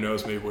anyone who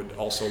knows me would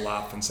also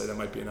laugh and say that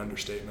might be an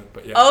understatement,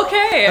 but yeah.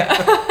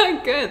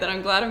 Okay, good. Then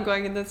I'm glad I'm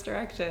going in this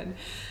direction.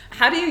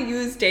 How do you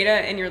use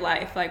data in your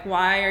life? Like,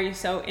 why are you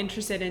so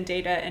interested in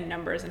data and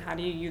numbers, and how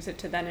do you use it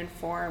to then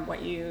inform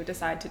what you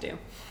decide to do?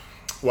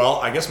 Well,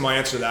 I guess my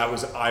answer to that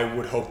was I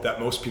would hope that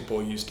most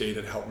people use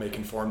data to help make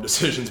informed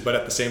decisions. But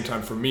at the same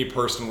time, for me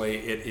personally,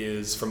 it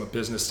is, from a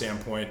business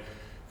standpoint,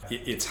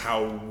 it's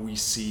how we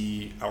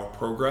see our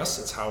progress.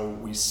 It's how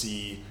we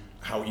see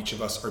how each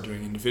of us are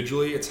doing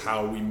individually. It's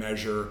how we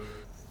measure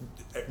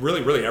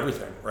really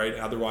everything, right?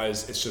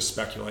 Otherwise, it's just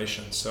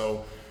speculation.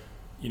 So,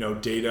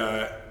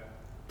 data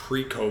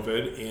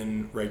pre-COVID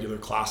in regular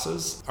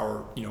classes,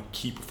 our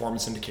key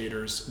performance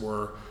indicators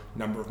were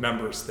number of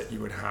members that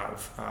you would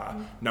have,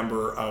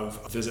 number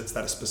of visits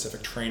that a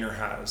specific trainer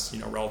has,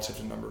 relative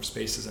to the number of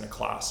spaces in a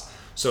class.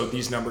 So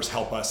these numbers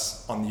help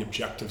us on the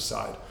objective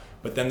side.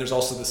 But then there's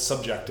also the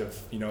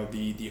subjective,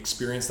 the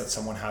experience that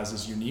someone has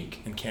is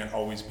unique and can't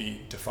always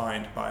be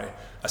defined by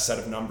a set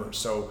of numbers.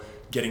 So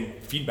getting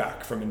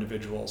feedback from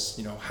individuals,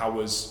 how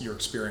was your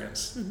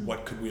experience? Mm-hmm.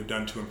 What could we have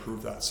done to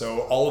improve that?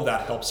 So all of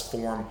that helps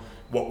form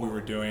what we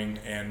were doing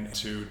and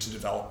to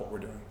develop what we're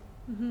doing.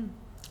 Mm-hmm.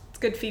 It's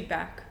good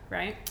feedback,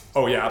 right?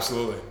 Oh yeah,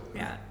 absolutely.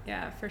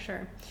 Yeah, for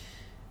sure.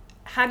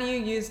 How do you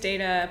use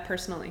data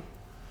personally?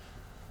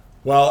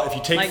 Well, if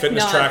you take Like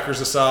fitness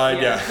trackers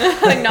aside,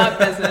 like not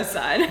business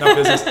side. Not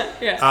business.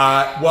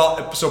 Yeah.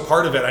 Well, so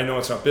part of it, I know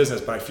it's not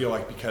business, but I feel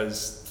like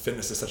because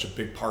fitness is such a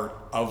big part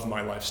of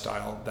my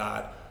lifestyle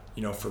that,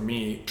 you know, for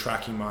me,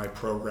 tracking my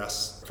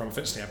progress from a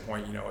fitness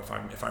standpoint, you know,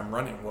 if I'm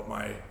running, what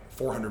my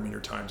 400 meter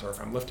times are,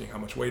 if I'm lifting, how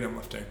much weight I'm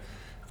lifting.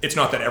 It's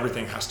not that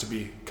everything has to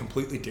be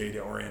completely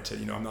data oriented.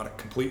 You know, I'm not a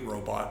complete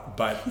robot,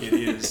 but it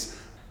is.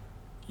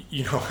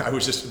 You know,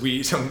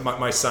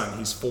 my son,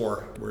 he's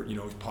 4, we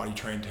potty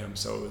trained him,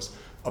 so it was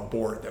a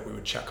board that we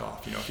would check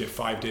off. You know, if you had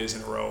 5 days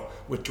in a row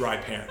with dry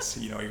pants,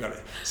 you know, you got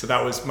it. So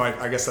that was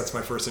I guess that's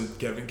my first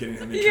getting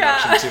him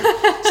introduction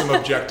to some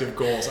objective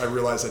goals. I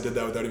realized I did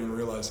that without even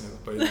realizing it,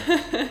 but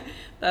yeah.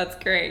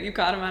 That's great. You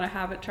got him on a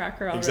habit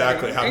tracker already.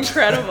 Exactly.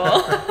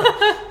 Incredible.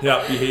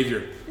 Yeah,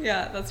 behavior.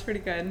 Yeah, that's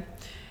pretty good.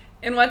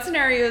 In what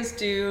scenarios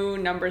do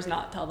numbers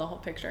not tell the whole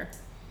picture?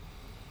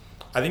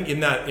 I think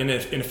in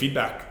a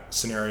feedback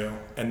scenario,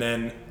 and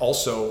then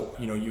also,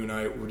 you know, you and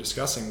I were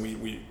discussing,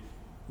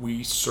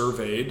 we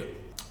surveyed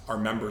our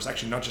members,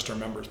 actually not just our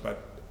members,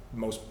 but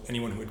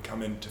anyone who had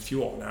come in to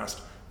Fuel, and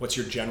asked, what's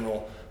your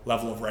general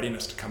level of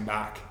readiness to come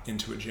back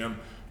into a gym?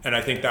 And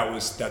I think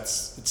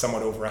that's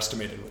somewhat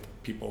overestimated with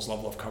people's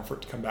level of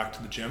comfort to come back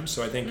to the gym.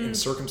 So I think in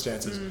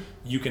circumstances,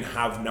 you can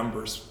have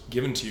numbers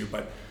given to you,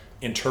 but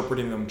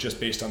interpreting them just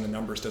based on the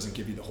numbers doesn't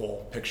give you the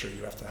whole picture.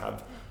 You have to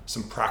have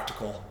some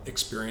practical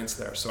experience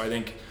there. So I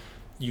think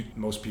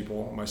most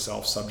people,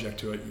 myself, subject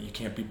to it, you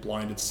can't be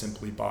blinded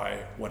simply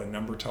by what a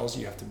number tells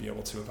you. You have to be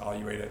able to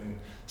evaluate it and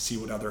see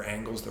what other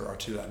angles there are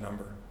to that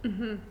number.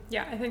 Mm-hmm.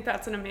 Yeah, I think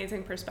that's an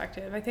amazing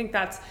perspective. I think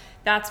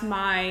that's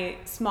my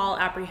small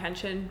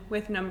apprehension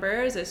with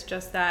numbers. It's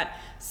just that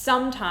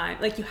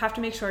sometimes, like, you have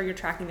to make sure you're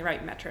tracking the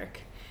right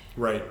metric.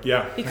 Right,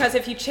 yeah. Because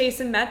if you chase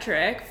a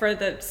metric for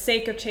the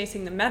sake of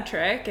chasing the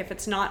metric, if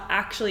it's not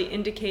actually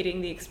indicating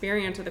the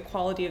experience or the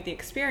quality of the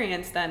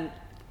experience, then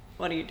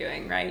what are you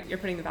doing, right? You're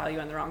putting the value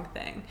on the wrong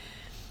thing.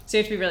 So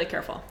you have to be really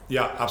careful.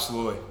 Yeah,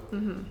 absolutely.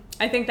 Mm-hmm.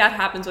 I think that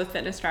happens with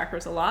fitness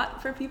trackers a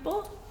lot for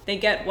people. They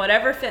get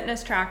whatever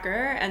fitness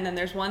tracker, and then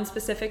there's one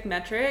specific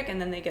metric,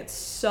 and then they get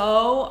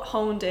so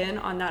honed in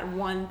on that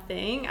one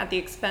thing at the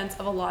expense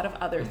of a lot of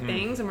other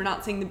things, and we're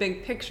not seeing the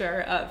big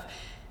picture of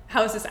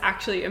how is this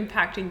actually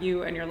impacting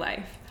you and your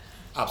life.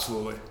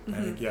 Absolutely.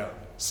 I think, yeah,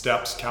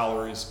 steps,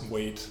 calories,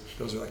 weight,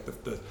 those are like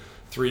the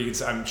 3.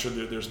 I'm sure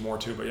there's more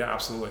too, but yeah,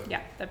 absolutely.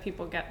 Yeah, that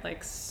people get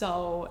like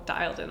so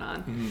dialed in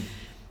on.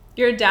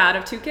 You're a dad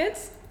of 2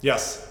 kids?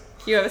 Yes.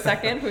 You have a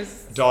second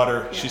who's...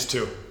 Daughter, she's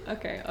 2.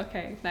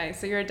 Okay, nice.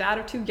 So you're a dad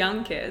of 2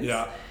 young kids.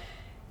 Yeah.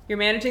 You're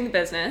managing the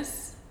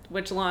business,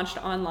 which launched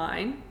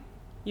online.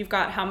 You've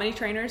got how many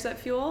trainers at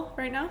Fuel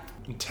right now?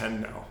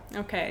 10 now.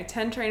 Okay,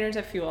 10 trainers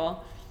at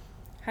Fuel.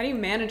 How do you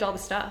manage all the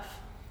stuff?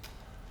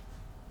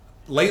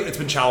 Lately, it's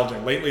been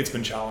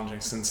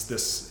challenging since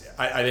this.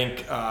 I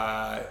think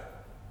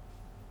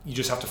you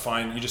just have to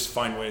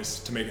find ways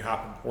to make it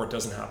happen, or it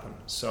doesn't happen.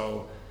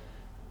 So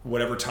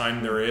whatever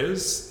time there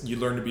is, you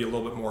learn to be a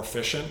little bit more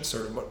efficient.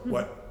 Sort of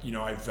what you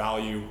know, I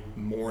value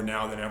more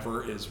now than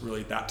ever is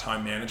really that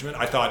time management.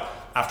 I thought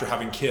after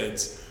having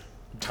kids,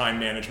 time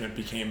management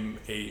became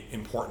a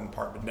important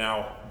part, but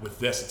now with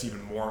this, it's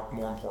even more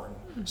important.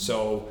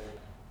 So.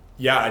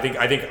 Yeah, I think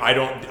I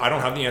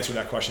don't have the answer to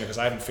that question because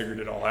I haven't figured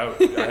it all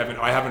out.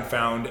 I haven't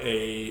found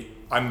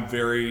I'm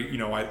very, you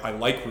know, I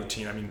like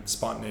routine. I mean,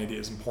 spontaneity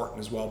is important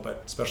as well,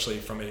 but especially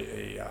from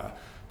a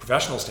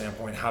professional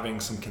standpoint, having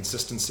some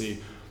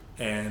consistency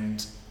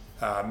and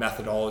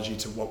methodology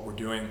to what we're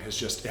doing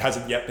it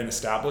hasn't yet been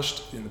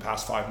established in the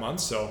past 5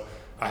 months. So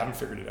I haven't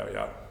figured it out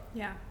yet.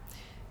 Yeah.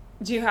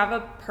 Do you have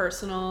a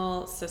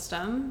personal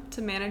system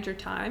to manage your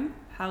time?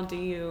 How do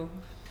you...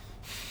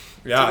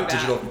 Yeah,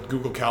 digital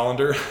Google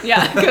Calendar.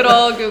 Yeah, good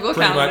old Google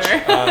Calendar.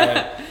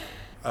 Calendar.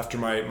 After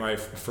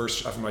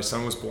my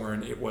son was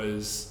born,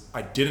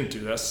 I didn't do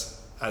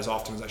this as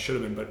often as I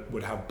should have been, but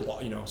would have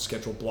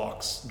scheduled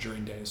blocks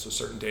during days. So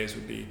certain days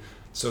would be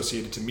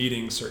associated to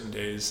meetings, certain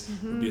days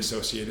would be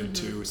associated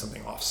to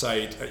something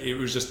off-site. It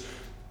was just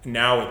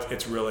now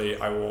it's really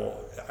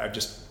I'm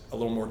just a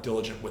little more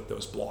diligent with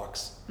those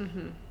blocks.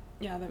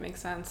 Yeah, that makes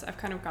sense. I've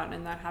kind of gotten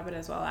in that habit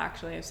as well,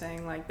 actually, of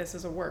saying like this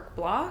is a work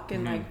block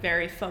and like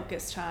very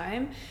focused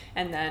time,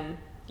 and then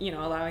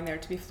allowing there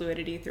to be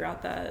fluidity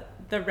throughout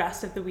the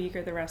rest of the week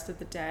or the rest of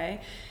the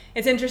day.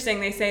 It's interesting.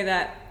 They say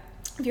that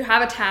if you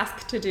have a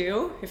task to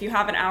do, if you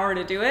have an hour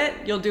to do it,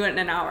 you'll do it in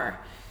an hour.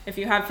 If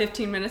you have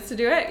 15 minutes to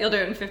do it, you'll do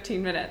it in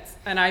 15 minutes.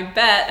 And I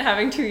bet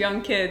having 2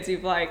 young kids,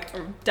 you've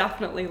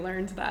definitely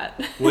learned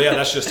that. Well, yeah,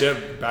 that's just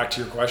it. Back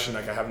to your question,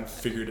 I haven't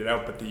figured it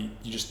out, but you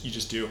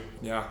just do.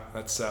 Yeah,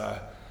 that's.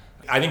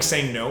 I think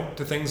saying no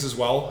to things as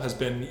well has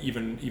been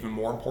even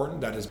more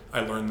important.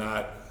 I learned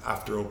that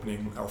after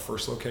opening our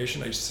first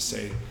location. I used to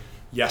say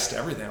yes to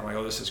everything. I'm like,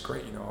 oh, this is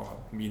great. I'll have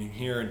a meeting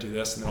here and do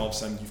this, and then all of a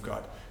sudden you've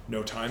got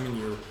no time, and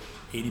you're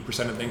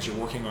 80% of the things you're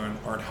working on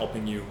aren't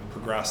helping you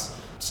progress.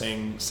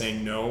 Saying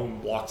no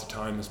blocks of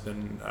time has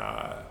been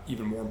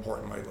even more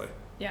important lately.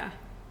 Yeah.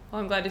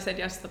 Well, I'm glad you said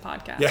yes to the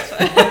podcast.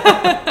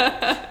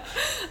 Yeah.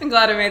 I'm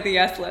glad I made the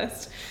yes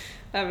list.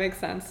 That makes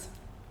sense.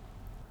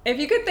 If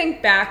you could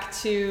think back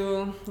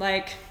to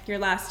like your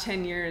last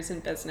 10 years in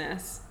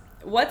business,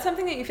 what's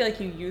something that you feel like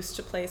you used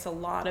to place a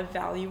lot of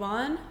value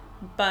on,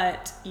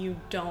 but you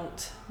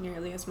don't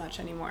nearly as much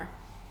anymore?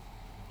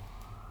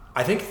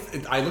 I think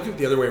I look at it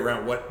the other way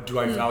around. What do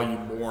I value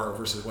more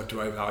versus what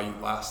do I value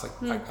less?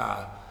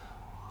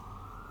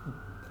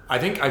 I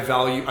think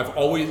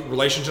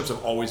relationships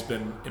have always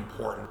been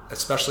important,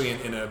 especially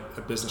in a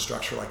business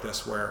structure like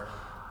this where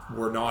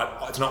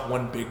it's not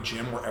one big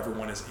gym where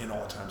everyone is in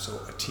all the time. So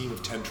a team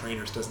of 10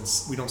 trainers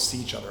we don't see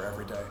each other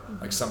every day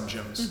like some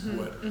gyms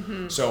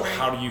would. So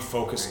how do you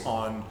focus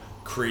on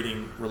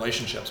creating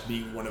relationships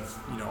being one of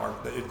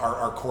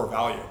our core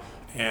value?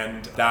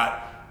 And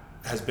that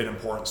has been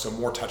important. So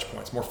more touch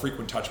points, more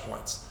frequent touch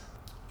points,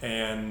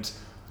 and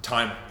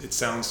time. It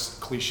sounds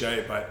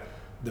cliche, but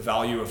the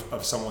value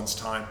of someone's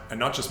time, and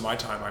not just my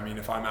time. I mean,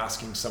 if I'm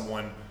asking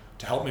someone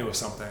to help me with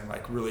something,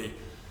 like really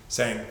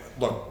saying,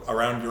 look,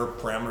 around your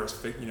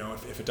parameters,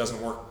 if it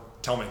doesn't work,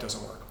 tell me it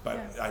doesn't work. But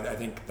yeah. I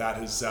think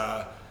that is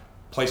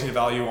placing a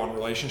value on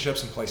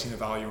relationships and placing a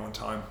value on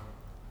time.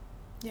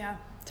 Yeah,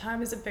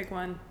 time is a big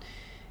one.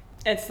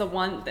 It's the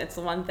one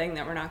thing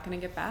that we're not going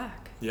to get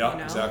back. Yeah,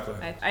 exactly.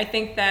 I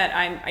think that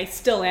I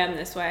still am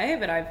this way,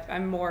 but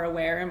I'm more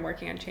aware and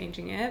working on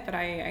changing it. But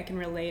I can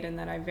relate in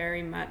that I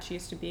very much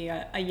used to be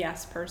a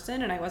yes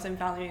person, and I wasn't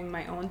valuing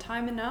my own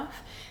time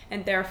enough,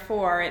 and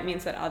therefore it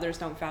means that others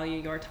don't value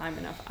your time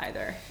enough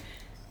either.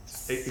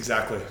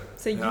 Exactly.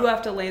 So you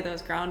have to lay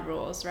those ground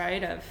rules,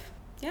 right?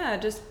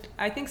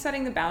 I think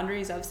setting the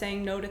boundaries of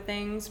saying no to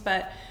things,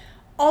 but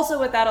also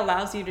what that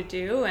allows you to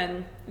do,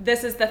 and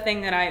this is the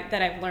thing that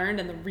I've learned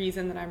and the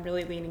reason that I'm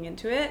really leaning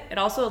into it, it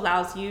also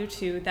allows you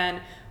to then,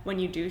 when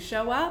you do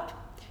show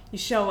up, you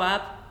show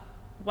up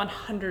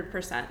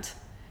 100%.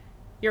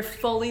 You're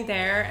fully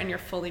there and you're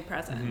fully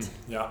present.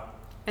 Mm-hmm. Yeah.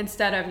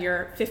 Instead of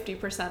your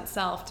 50%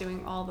 self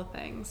doing all the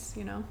things,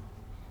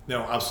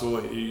 No,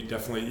 absolutely. You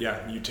definitely,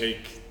 you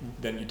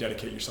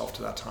dedicate yourself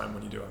to that time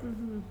when you do it.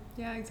 Mm-hmm.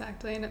 Yeah,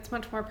 exactly. And it's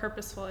much more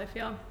purposeful, I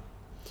feel.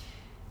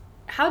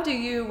 How do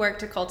you work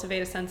to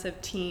cultivate a sense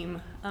of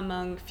team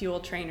among Fuel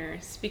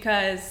trainers?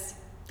 Because,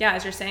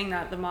 as you're saying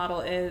that, the model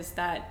is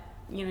that,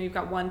 you've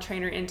got one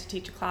trainer in to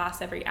teach a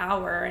class every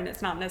hour, and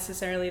it's not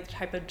necessarily the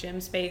type of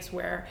gym space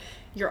where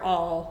you're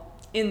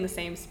all in the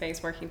same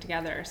space working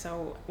together.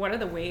 So what are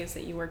the ways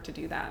that you work to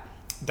do that?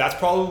 That's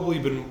probably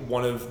been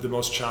one of the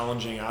most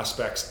challenging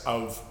aspects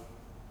of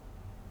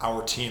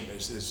our team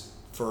is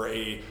for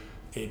a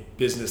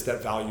business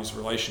that values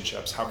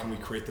relationships. How can we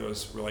create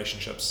those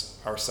relationships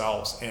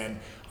ourselves? And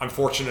I'm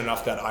fortunate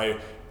enough that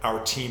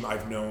our team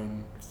I've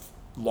known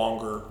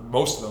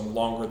most of them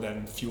longer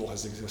than Fuel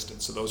has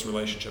existed. So those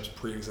relationships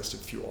pre-existed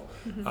Fuel.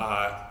 Mm-hmm.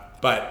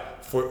 But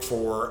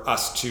for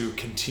us to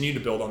continue to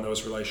build on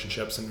those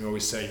relationships, and we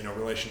always say,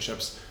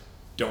 relationships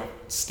don't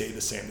stay the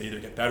same. They either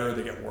get better or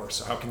they get worse.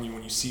 So how can you,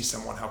 when you see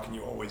someone, how can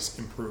you always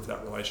improve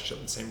that relationship?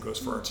 And the same goes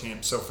for our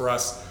team. So for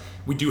us,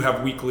 we do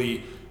have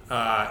weekly,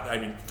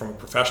 from a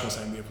professional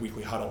side, we have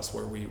weekly huddles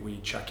where we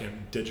check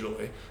in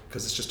digitally,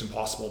 because it's just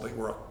impossible that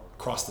we're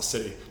across the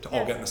city to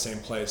all get in the same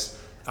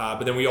place.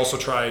 But then we also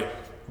try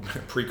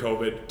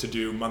pre-COVID to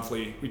do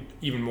monthly,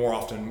 even more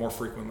often, more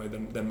frequently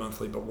than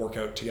monthly, but work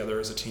out together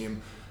as a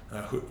team.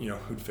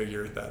 Who'd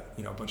figure that,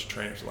 a bunch of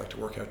trainers would like to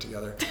work out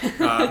together.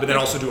 But then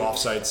also do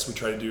offsites. We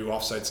try to do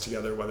offsites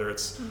together, whether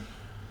it's,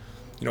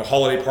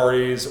 holiday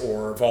parties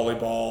or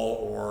volleyball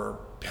or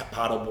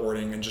paddle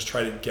boarding, and just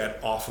try to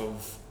get off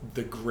of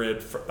the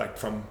grid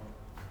from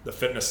the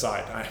fitness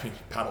side. I mean,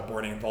 paddle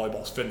boarding and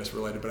volleyball is fitness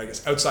related, but I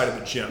guess outside of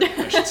the gym,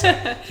 I should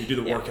say. You do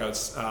the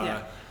workouts.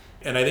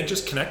 And I think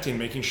just connecting,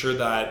 making sure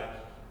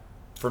that,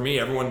 for me,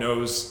 everyone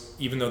knows,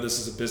 even though this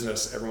is a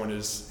business, everyone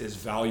is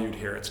valued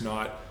here. It's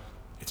not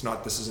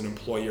this is an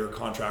employee or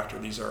contractor.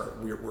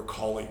 We're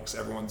colleagues.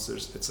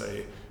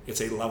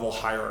 It's a level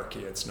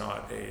hierarchy. It's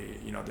not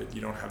that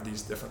you don't have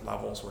these different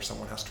levels where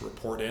someone has to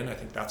report in. I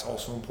think that's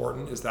also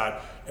important, is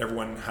that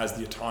everyone has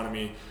the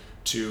autonomy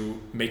to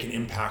make an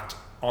impact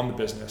on the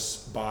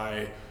business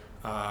by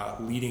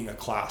leading a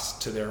class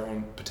to their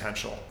own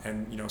potential,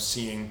 and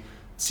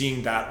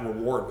seeing that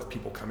reward with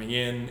people coming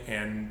in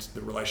and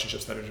the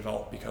relationships that are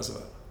developed because of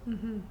it.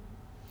 Mm-hmm.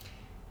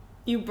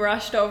 You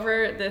brushed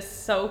over this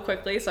so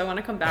quickly, so I want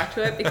to come back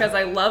to it because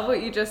I love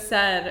what you just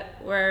said,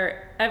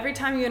 where every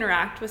time you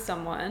interact with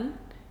someone,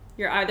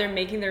 you're either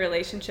making the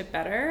relationship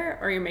better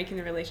or you're making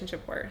the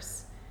relationship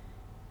worse.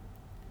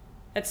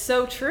 It's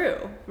so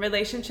true.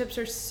 Relationships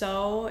are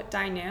so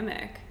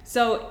dynamic.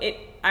 So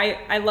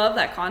I love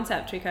that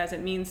concept, because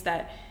it means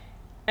that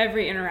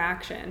every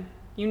interaction,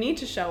 you need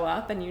to show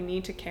up and you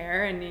need to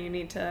care and you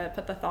need to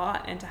put the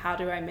thought into, how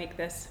do I make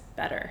this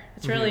better?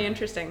 It's really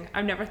interesting.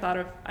 I've never thought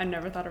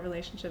of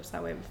relationships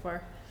that way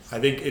before. I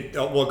think it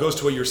goes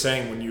to what you're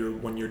saying,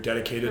 when you're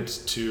dedicated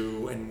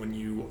to, and when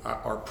you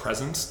are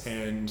present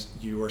and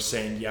you are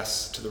saying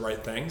yes to the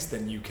right things,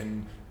 then you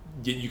can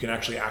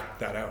actually act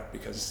that out,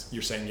 because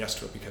you're saying yes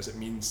to it because it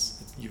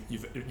means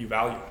you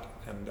value it,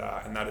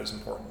 and that is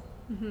important.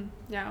 Mm-hmm.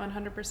 Yeah,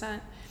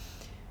 100%.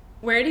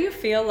 Where do you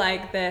feel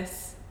like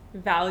this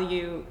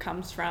value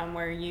comes from,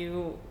 where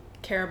you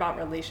care about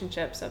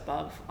relationships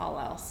above all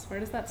else? Where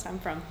does that stem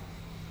from?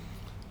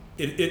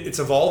 It's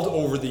evolved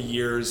over the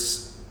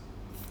years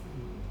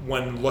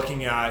when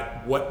looking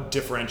at what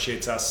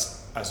differentiates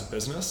us as a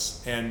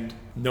business, and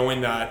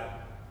knowing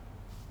that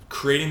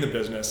creating the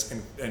business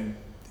and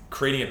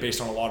creating it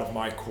based on a lot of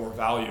my core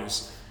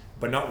values,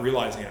 but not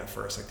realizing it at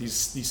first. Like these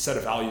set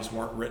of values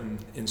weren't written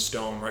in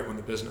stone right when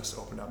the business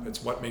opened up.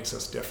 It's what makes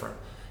us different.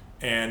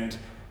 And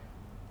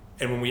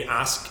when we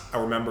ask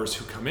our members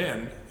who come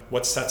in,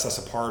 what sets us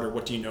apart, or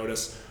what do you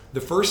notice?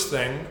 The first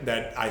thing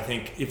that I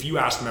think, if you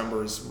ask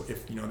members,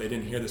 if they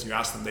didn't hear this, and you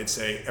ask them, they'd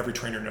say every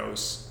trainer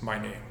knows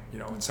my name.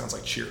 It sounds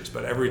like Cheers,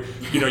 but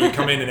you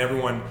come in and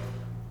everyone,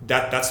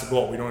 that's the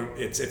goal.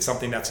 It's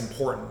something that's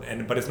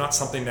important, but it's not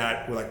something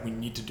that we're like, we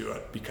need to do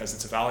it because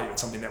it's a value.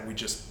 It's something that we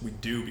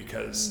do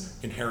because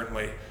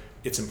inherently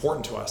it's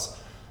important to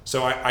us.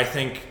 So I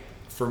think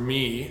for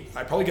me,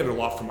 I probably get it a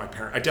lot from my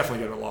parents. I definitely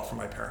get it a lot from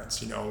my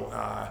parents.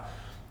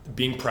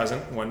 Being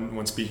present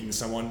when speaking to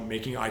someone,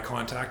 making eye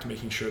contact,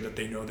 making sure that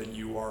they know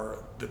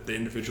that the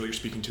individual you're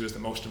speaking to is the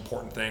most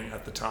important thing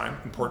at the time,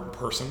 important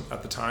person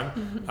at the time.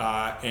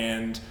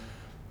 Mm-hmm.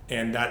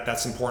 And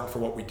that's important for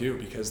what we do,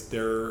 because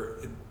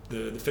the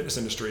fitness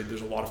industry,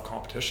 there's a lot of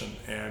competition,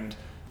 and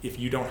if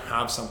you don't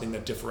have something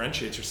that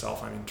differentiates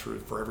yourself, true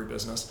for every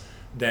business,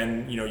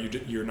 then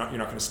you're not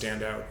going to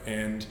stand out.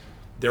 And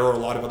there are a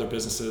lot of other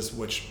businesses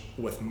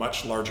with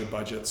much larger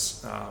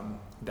budgets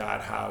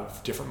that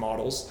have different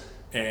models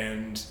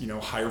and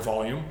higher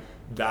volume,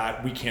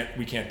 that we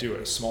can't do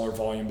it. A smaller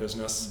volume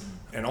business.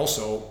 Mm-hmm. And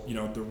also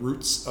the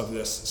roots of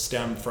this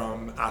stem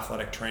from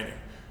athletic training.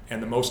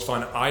 And the most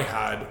fun I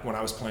had when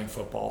I was playing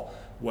football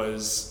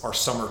was our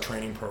summer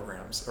training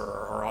programs, or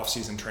our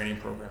off-season training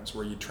programs,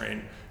 where you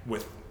train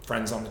with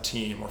friends on the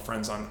team or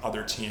friends on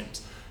other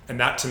teams. And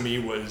that to me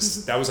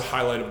was a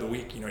highlight of the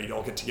week. You'd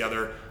all get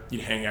together,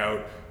 you'd hang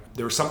out.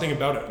 There was something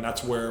about it, and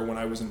that's where, when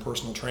I was in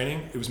personal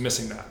training, it was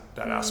missing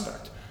that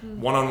aspect.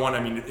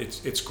 One-on-one,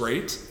 it's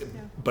great,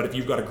 but if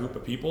you've got a group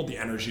of people, the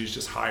energy is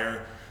just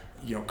higher.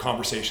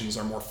 Conversations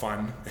are more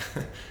fun.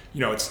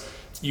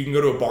 You can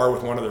go to a bar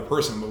with one other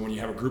person, but when you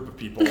have a group of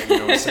people,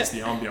 it sets the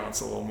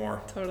ambiance a little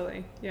more.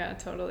 Totally. Yeah,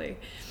 totally.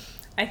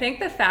 I think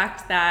the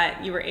fact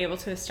that you were able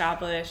to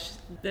establish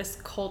this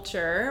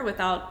culture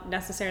without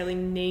necessarily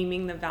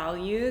naming the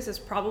values is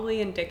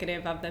probably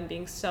indicative of them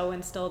being so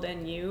instilled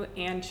in you,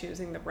 and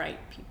choosing the right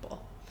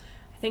people.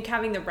 I think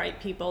having the right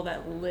people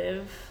that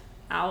live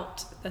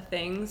out the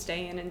things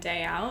day in and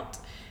day out,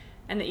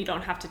 and that you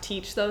don't have to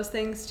teach those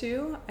things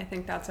to, I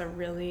think that's a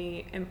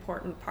really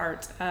important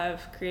part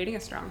of creating a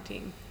strong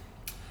team.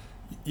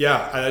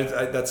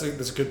 Yeah, that's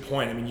a good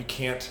point. You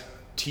can't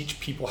teach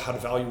people how to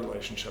value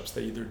relationships.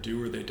 They either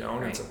do or they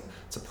don't. Right.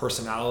 It's a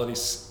personality,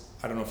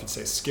 I don't know if you'd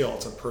say skill,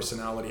 it's a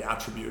personality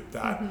attribute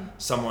that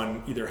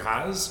someone either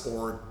has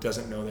or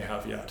doesn't know they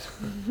have yet.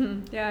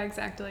 Yeah,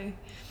 exactly.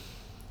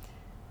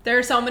 There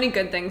are so many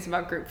good things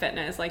about group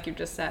fitness, like you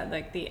just said,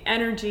 like the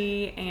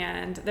energy,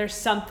 and there's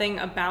something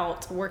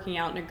about working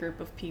out in a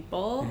group of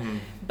people,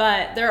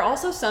 but there are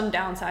also some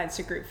downsides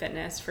to group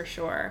fitness for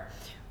sure.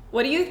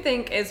 What do you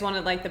think is one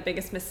of the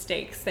biggest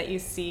mistakes that you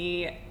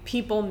see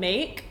people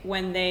make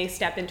when they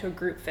step into a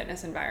group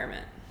fitness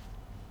environment?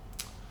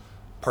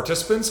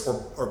 Participants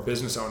or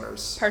business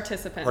owners?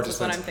 Participants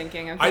is what I'm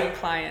thinking of,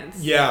 clients.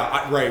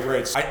 Yeah,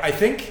 right. I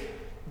think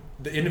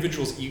the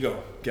individual's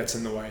ego gets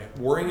in the way.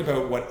 Worrying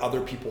about what other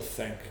people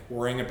think,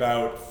 worrying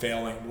about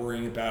failing,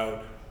 worrying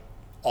about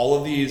all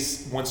of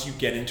these, once you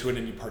get into it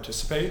and you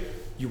participate,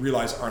 you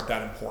realize aren't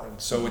that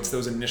important. So it's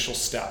those initial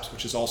steps,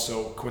 which is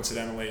also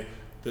coincidentally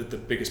the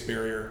biggest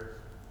barrier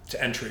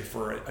to entry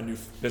for a new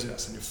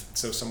business.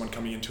 So someone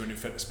coming into a new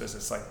fitness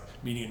business, like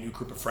meeting a new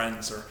group of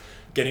friends, or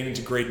getting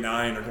into grade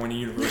 9 or going to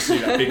university,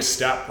 that big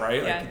step,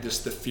 right? Yeah. Like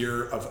just the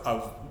fear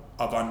of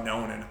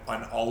unknown,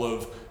 and all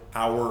of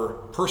our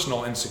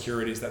personal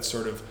insecurities that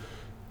sort of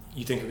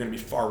you think are going to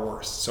be far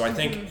worse. So I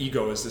think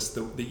ego is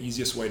the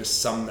easiest way to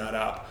sum that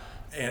up.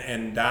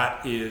 And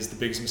that is the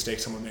biggest mistake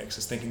someone makes,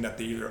 is thinking that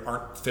they either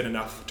aren't fit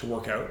enough to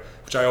work out,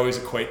 which I always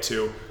equate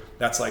to,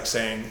 that's like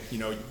saying,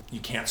 you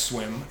can't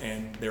swim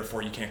and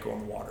therefore you can't go in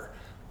the water.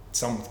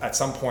 At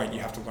some point you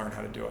have to learn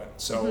how to do it.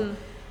 So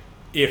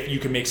if you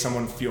can make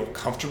someone feel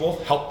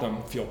comfortable, help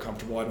them feel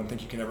comfortable. I don't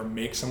think you can ever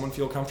make someone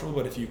feel comfortable,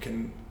 but if you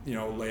can,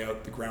 lay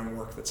out the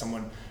groundwork that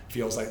someone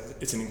feels like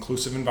it's an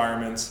inclusive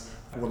environment,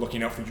 we're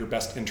looking out for your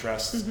best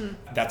interests,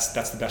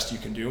 that's the best you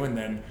can do. And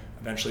then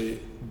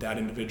eventually that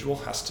individual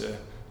has to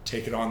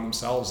take it on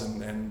themselves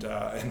and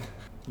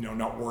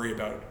not worry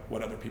about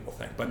what other people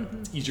think. But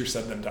it's easier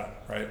said than done,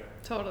 right?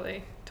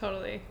 Totally.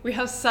 We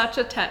have such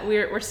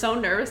we're so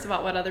nervous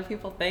about what other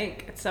people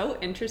think. It's so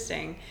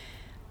interesting.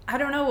 I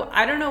don't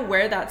know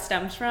where that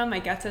stems from. I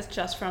guess it's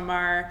just from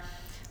our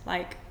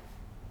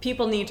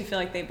people need to feel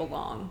like they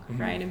belong,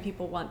 right? And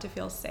people want to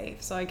feel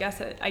safe. So I guess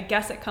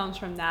it comes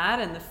from that,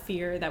 and the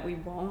fear that we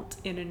won't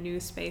in a new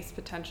space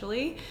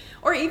potentially,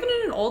 or even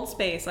in an old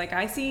space. Like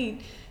I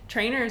see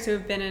trainers who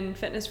have been in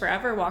fitness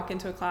forever walk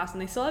into a class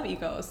and they still have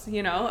egos,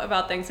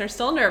 about things. They're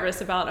still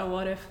nervous about,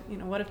 what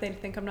if they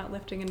think I'm not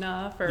lifting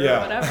enough or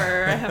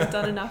whatever, I haven't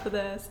done enough of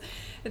this.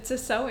 It's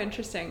just so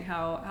interesting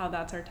how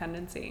that's our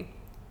tendency.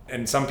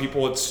 And some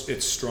people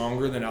it's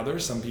stronger than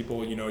others. Some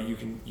people, you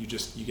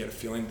get a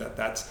feeling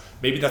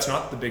that's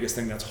not the biggest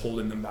thing that's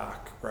holding them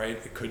back, right?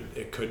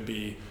 It could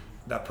be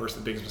that person.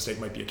 The biggest mistake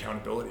might be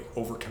accountability,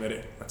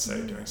 overcommitting, let's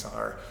say, doing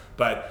something.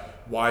 But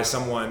why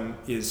someone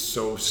is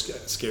so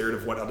scared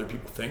of what other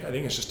people think, I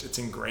think it's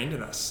ingrained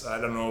in us. I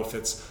don't know if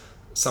it's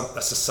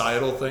a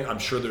societal thing. I'm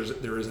sure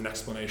there is an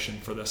explanation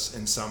for this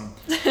in some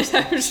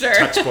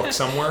textbook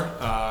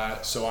somewhere.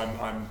 So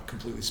I'm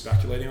completely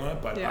speculating on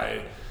it, but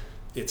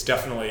it's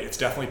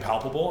definitely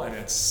palpable, and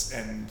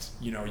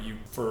you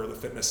for the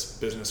fitness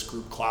business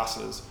group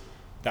classes,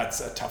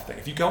 that's a tough thing.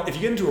 If you get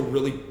into a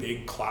really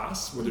big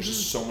class where there's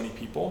just so many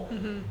people,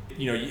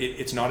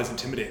 it's not as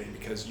intimidating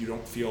because you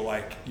don't feel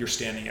like you're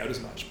standing out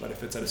as much. But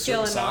if it's at a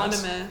certain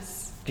size, feel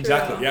anonymous.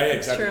 Exactly. True. Yeah,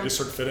 exactly. True. You just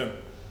sort of fit in.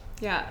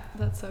 Yeah,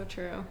 that's so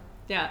true.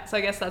 Yeah, so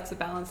I guess that's the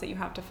balance that you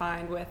have to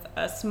find with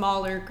a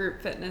smaller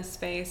group fitness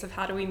space of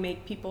how do we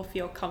make people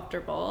feel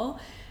comfortable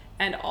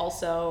and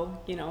also,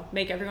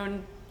 make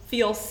everyone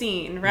feel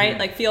seen, right?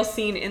 Like feel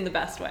seen in the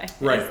best way.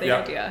 Right. Is the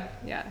idea.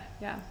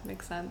 Yeah,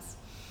 makes sense.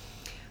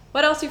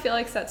 What else do you feel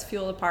like sets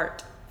Fuel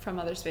apart from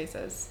other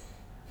spaces?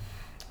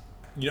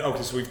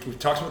 So we've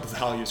talked about the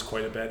values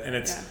quite a bit, and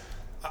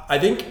I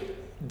think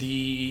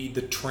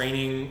the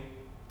training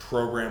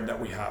program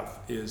that we have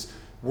is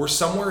we're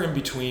somewhere in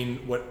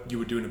between what you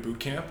would do in a boot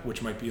camp,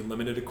 which might be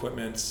limited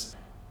equipment,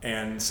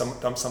 and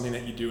something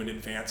that you do in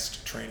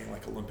advanced training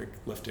like Olympic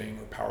lifting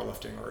or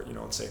powerlifting or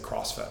let's say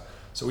CrossFit.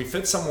 So we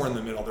fit somewhere in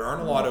the middle. There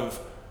aren't a lot of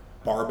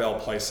barbell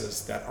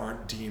places that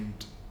aren't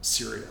deemed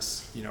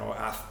serious,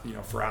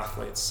 for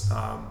athletes.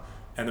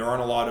 And there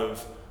aren't a lot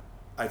of,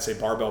 I'd say,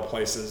 barbell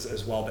places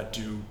as well that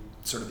do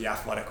sort of the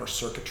athletic or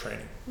circuit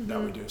training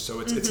that we do. So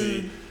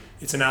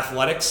it's an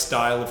athletic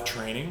style of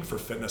training for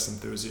fitness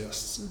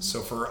enthusiasts.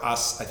 So for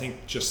us, I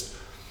think just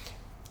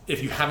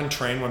if you haven't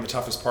trained, one of the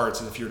toughest parts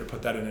is if you were to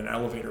put that in an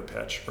elevator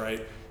pitch,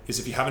 right, is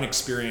if you haven't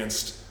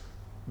experienced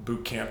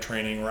boot camp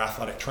training or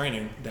athletic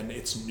training, then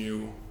it's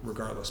new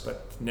regardless.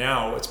 But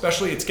now,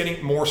 especially, it's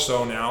getting more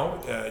so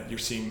now. You're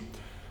seeing,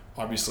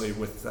 obviously,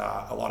 with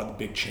a lot of the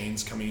big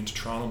chains coming into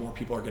Toronto, more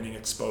people are getting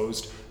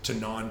exposed to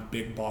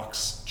non-big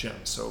box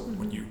gyms. So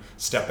when you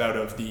step out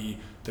of the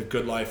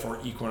Good Life or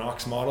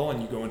Equinox model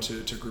and you go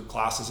into group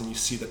classes and you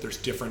see that there's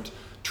different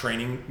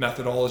training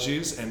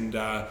methodologies,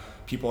 and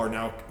people are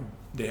now,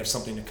 they have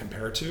something to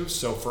compare to.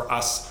 So for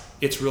us,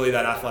 it's really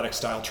that athletic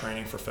style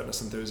training for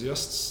fitness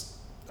enthusiasts,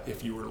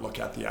 if you were to look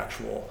at the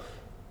actual,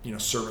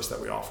 service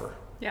that we offer.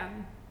 Yeah.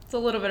 It's a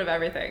little bit of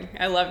everything.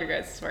 I love your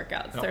guys'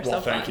 workouts. They're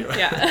so fun. Thank you.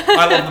 Yeah.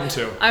 I love them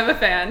too. I'm a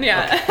fan.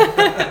 Yeah.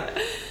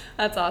 Okay.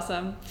 That's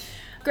awesome.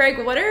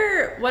 Greg, what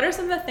are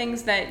some of the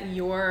things that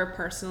you're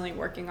personally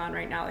working on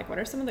right now? Like, what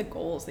are some of the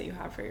goals that you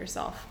have for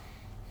yourself?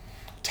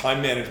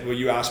 Time management. What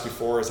you asked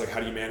before is like,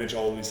 how do you manage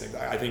all of these things?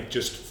 I think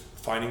just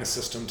finding a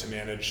system to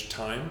manage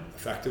time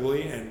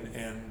effectively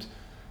and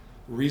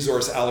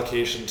resource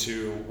allocation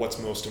to what's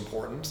most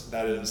important.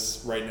 That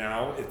is, right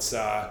now, it's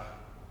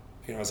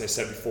as I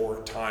said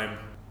before, time,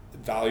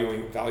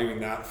 valuing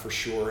that for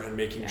sure, and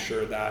making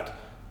sure that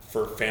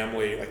for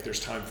family, like there's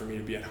time for me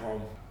to be at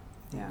home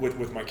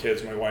with my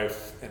kids, my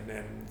wife, and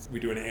then we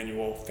do an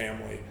annual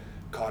family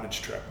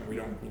cottage trip, and we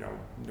don't,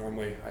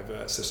 normally I have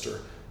a sister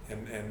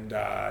and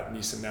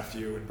niece and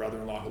nephew and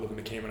brother-in-law who live in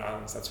the Cayman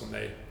Islands. That's when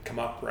they come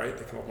up, right?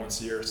 They come up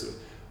once a year. So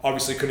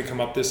obviously couldn't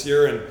come up this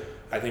year, and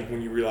I think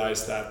when you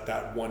realize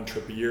that one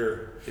trip a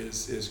year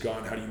is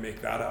gone, how do you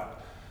make that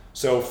up?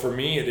 So for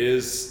me, it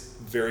is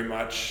very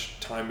much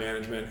time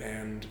management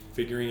and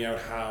figuring out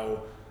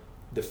how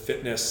the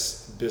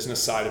fitness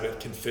business side of it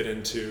can fit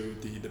into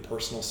the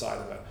personal side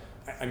of it.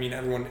 I mean,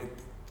 everyone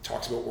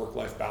talks about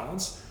work-life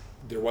balance.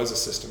 There was a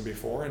system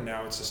before, and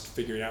now it's just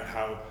figuring out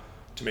how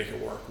to make it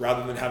work.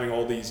 Rather than having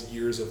all these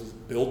years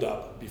of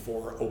build-up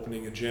before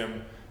opening a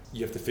gym,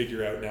 you have to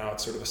figure out now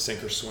it's sort of a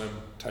sink or swim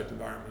type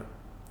environment.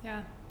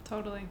 Yeah,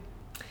 totally.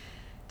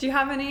 Do you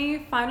have any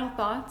final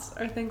thoughts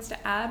or things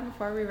to add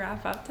before we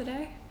wrap up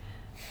today?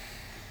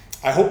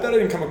 I hope that I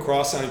didn't come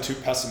across sounding too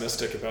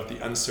pessimistic about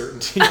the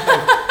uncertainty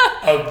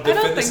of the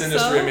fitness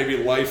industry and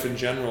maybe life in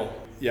general.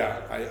 Yeah,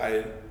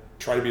 I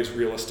try to be as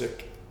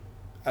realistic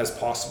as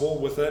possible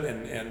with it,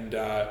 and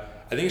I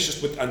think it's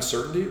just with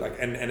uncertainty,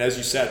 and as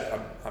you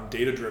said, I'm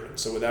data driven.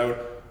 So without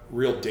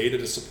real data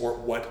to support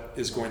what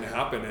is going to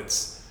happen,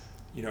 it's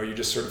you're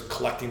just sort of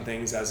collecting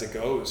things as it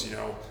goes.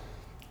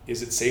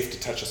 Is it safe to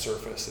touch a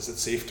surface? Is it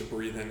safe to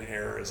breathe in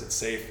air? Is it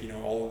safe?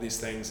 All of these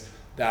things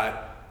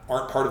that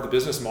aren't part of the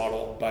business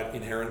model, but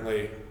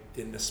inherently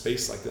in a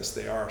space like this,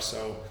 they are.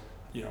 So,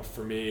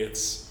 for me,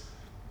 it's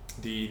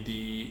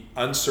the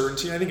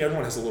uncertainty. I think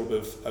everyone has a little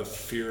bit of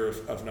fear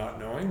of not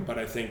knowing, but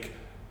I think,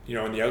 you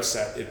know, in the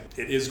outset, it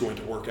is going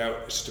to work out.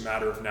 It's just a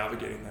matter of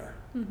navigating there.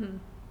 Mm-hmm.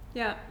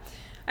 Yeah.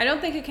 I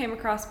don't think it came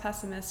across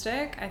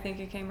pessimistic. I think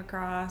it came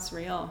across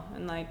real.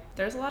 And like,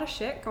 there's a lot of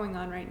shit going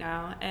on right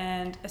now.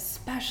 And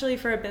especially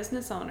for a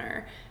business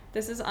owner,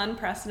 this is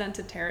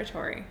unprecedented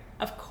territory.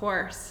 Of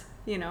course,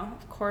 you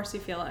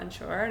feel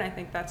unsure. And I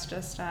think that's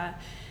just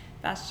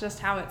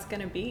how it's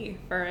going to be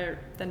for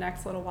the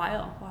next little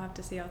while. We'll have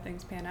to see how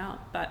things pan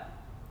out. But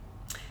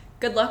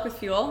good luck with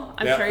Fuel.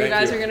 I'm sure you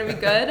guys are going to be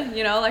good.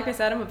 You know, like I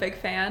said, I'm a big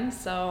fan.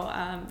 So,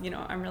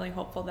 I'm really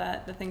hopeful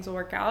that the things will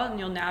work out and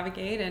you'll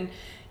navigate. And,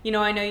 you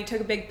know, I know you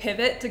took a big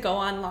pivot to go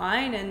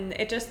online, and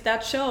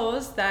that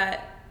shows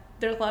that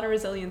there's a lot of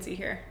resiliency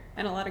here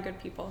and a lot of good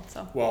people.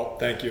 So, well,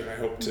 thank you. I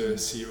hope to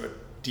see you at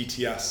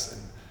DTS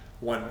and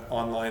one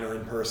online or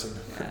in-person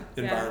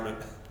environment.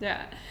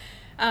 Yeah.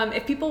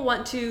 If people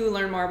want to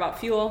learn more about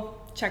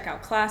Fuel, check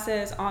out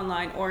classes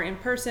online or in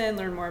person,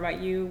 learn more about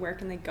you, where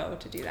can they go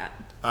to do that?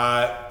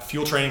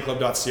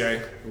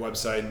 Fueltrainingclub.ca, the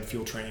website, and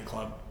Fuel Training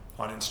Club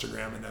on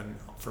Instagram. And then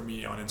for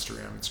me on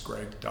Instagram, it's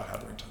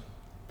greg.hetherington.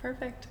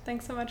 Perfect.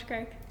 Thanks so much,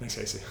 Greg. Thanks,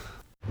 Casey.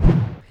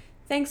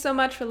 Thanks so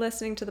much for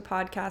listening to the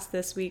podcast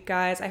this week,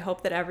 guys. I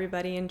hope that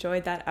everybody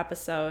enjoyed that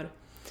episode.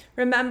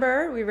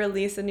 Remember, we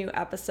release a new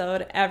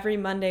episode every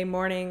Monday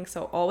morning,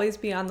 so always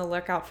be on the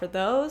lookout for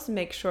those.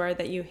 Make sure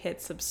that you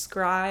hit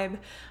subscribe.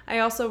 I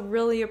also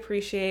really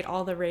appreciate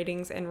all the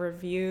ratings and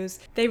reviews.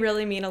 They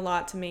really mean a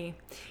lot to me.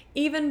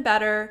 Even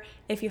better,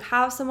 if you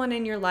have someone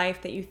in your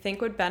life that you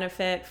think would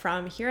benefit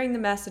from hearing the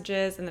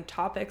messages and the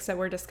topics that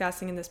we're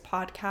discussing in this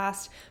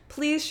podcast,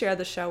 please share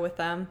the show with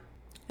them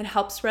and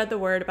help spread the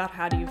word about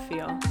How Do You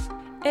Feel.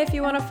 If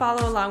you want to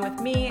follow along with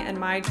me and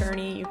my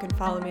journey, you can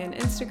follow me on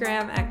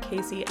Instagram at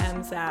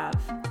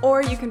CaseyMZav.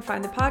 Or you can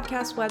find the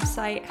podcast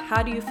website,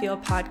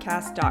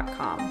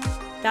 howdoyoufeelpodcast.com.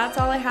 That's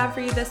all I have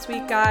for you this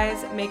week,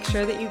 guys. Make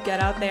sure that you get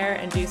out there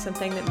and do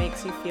something that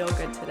makes you feel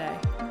good today.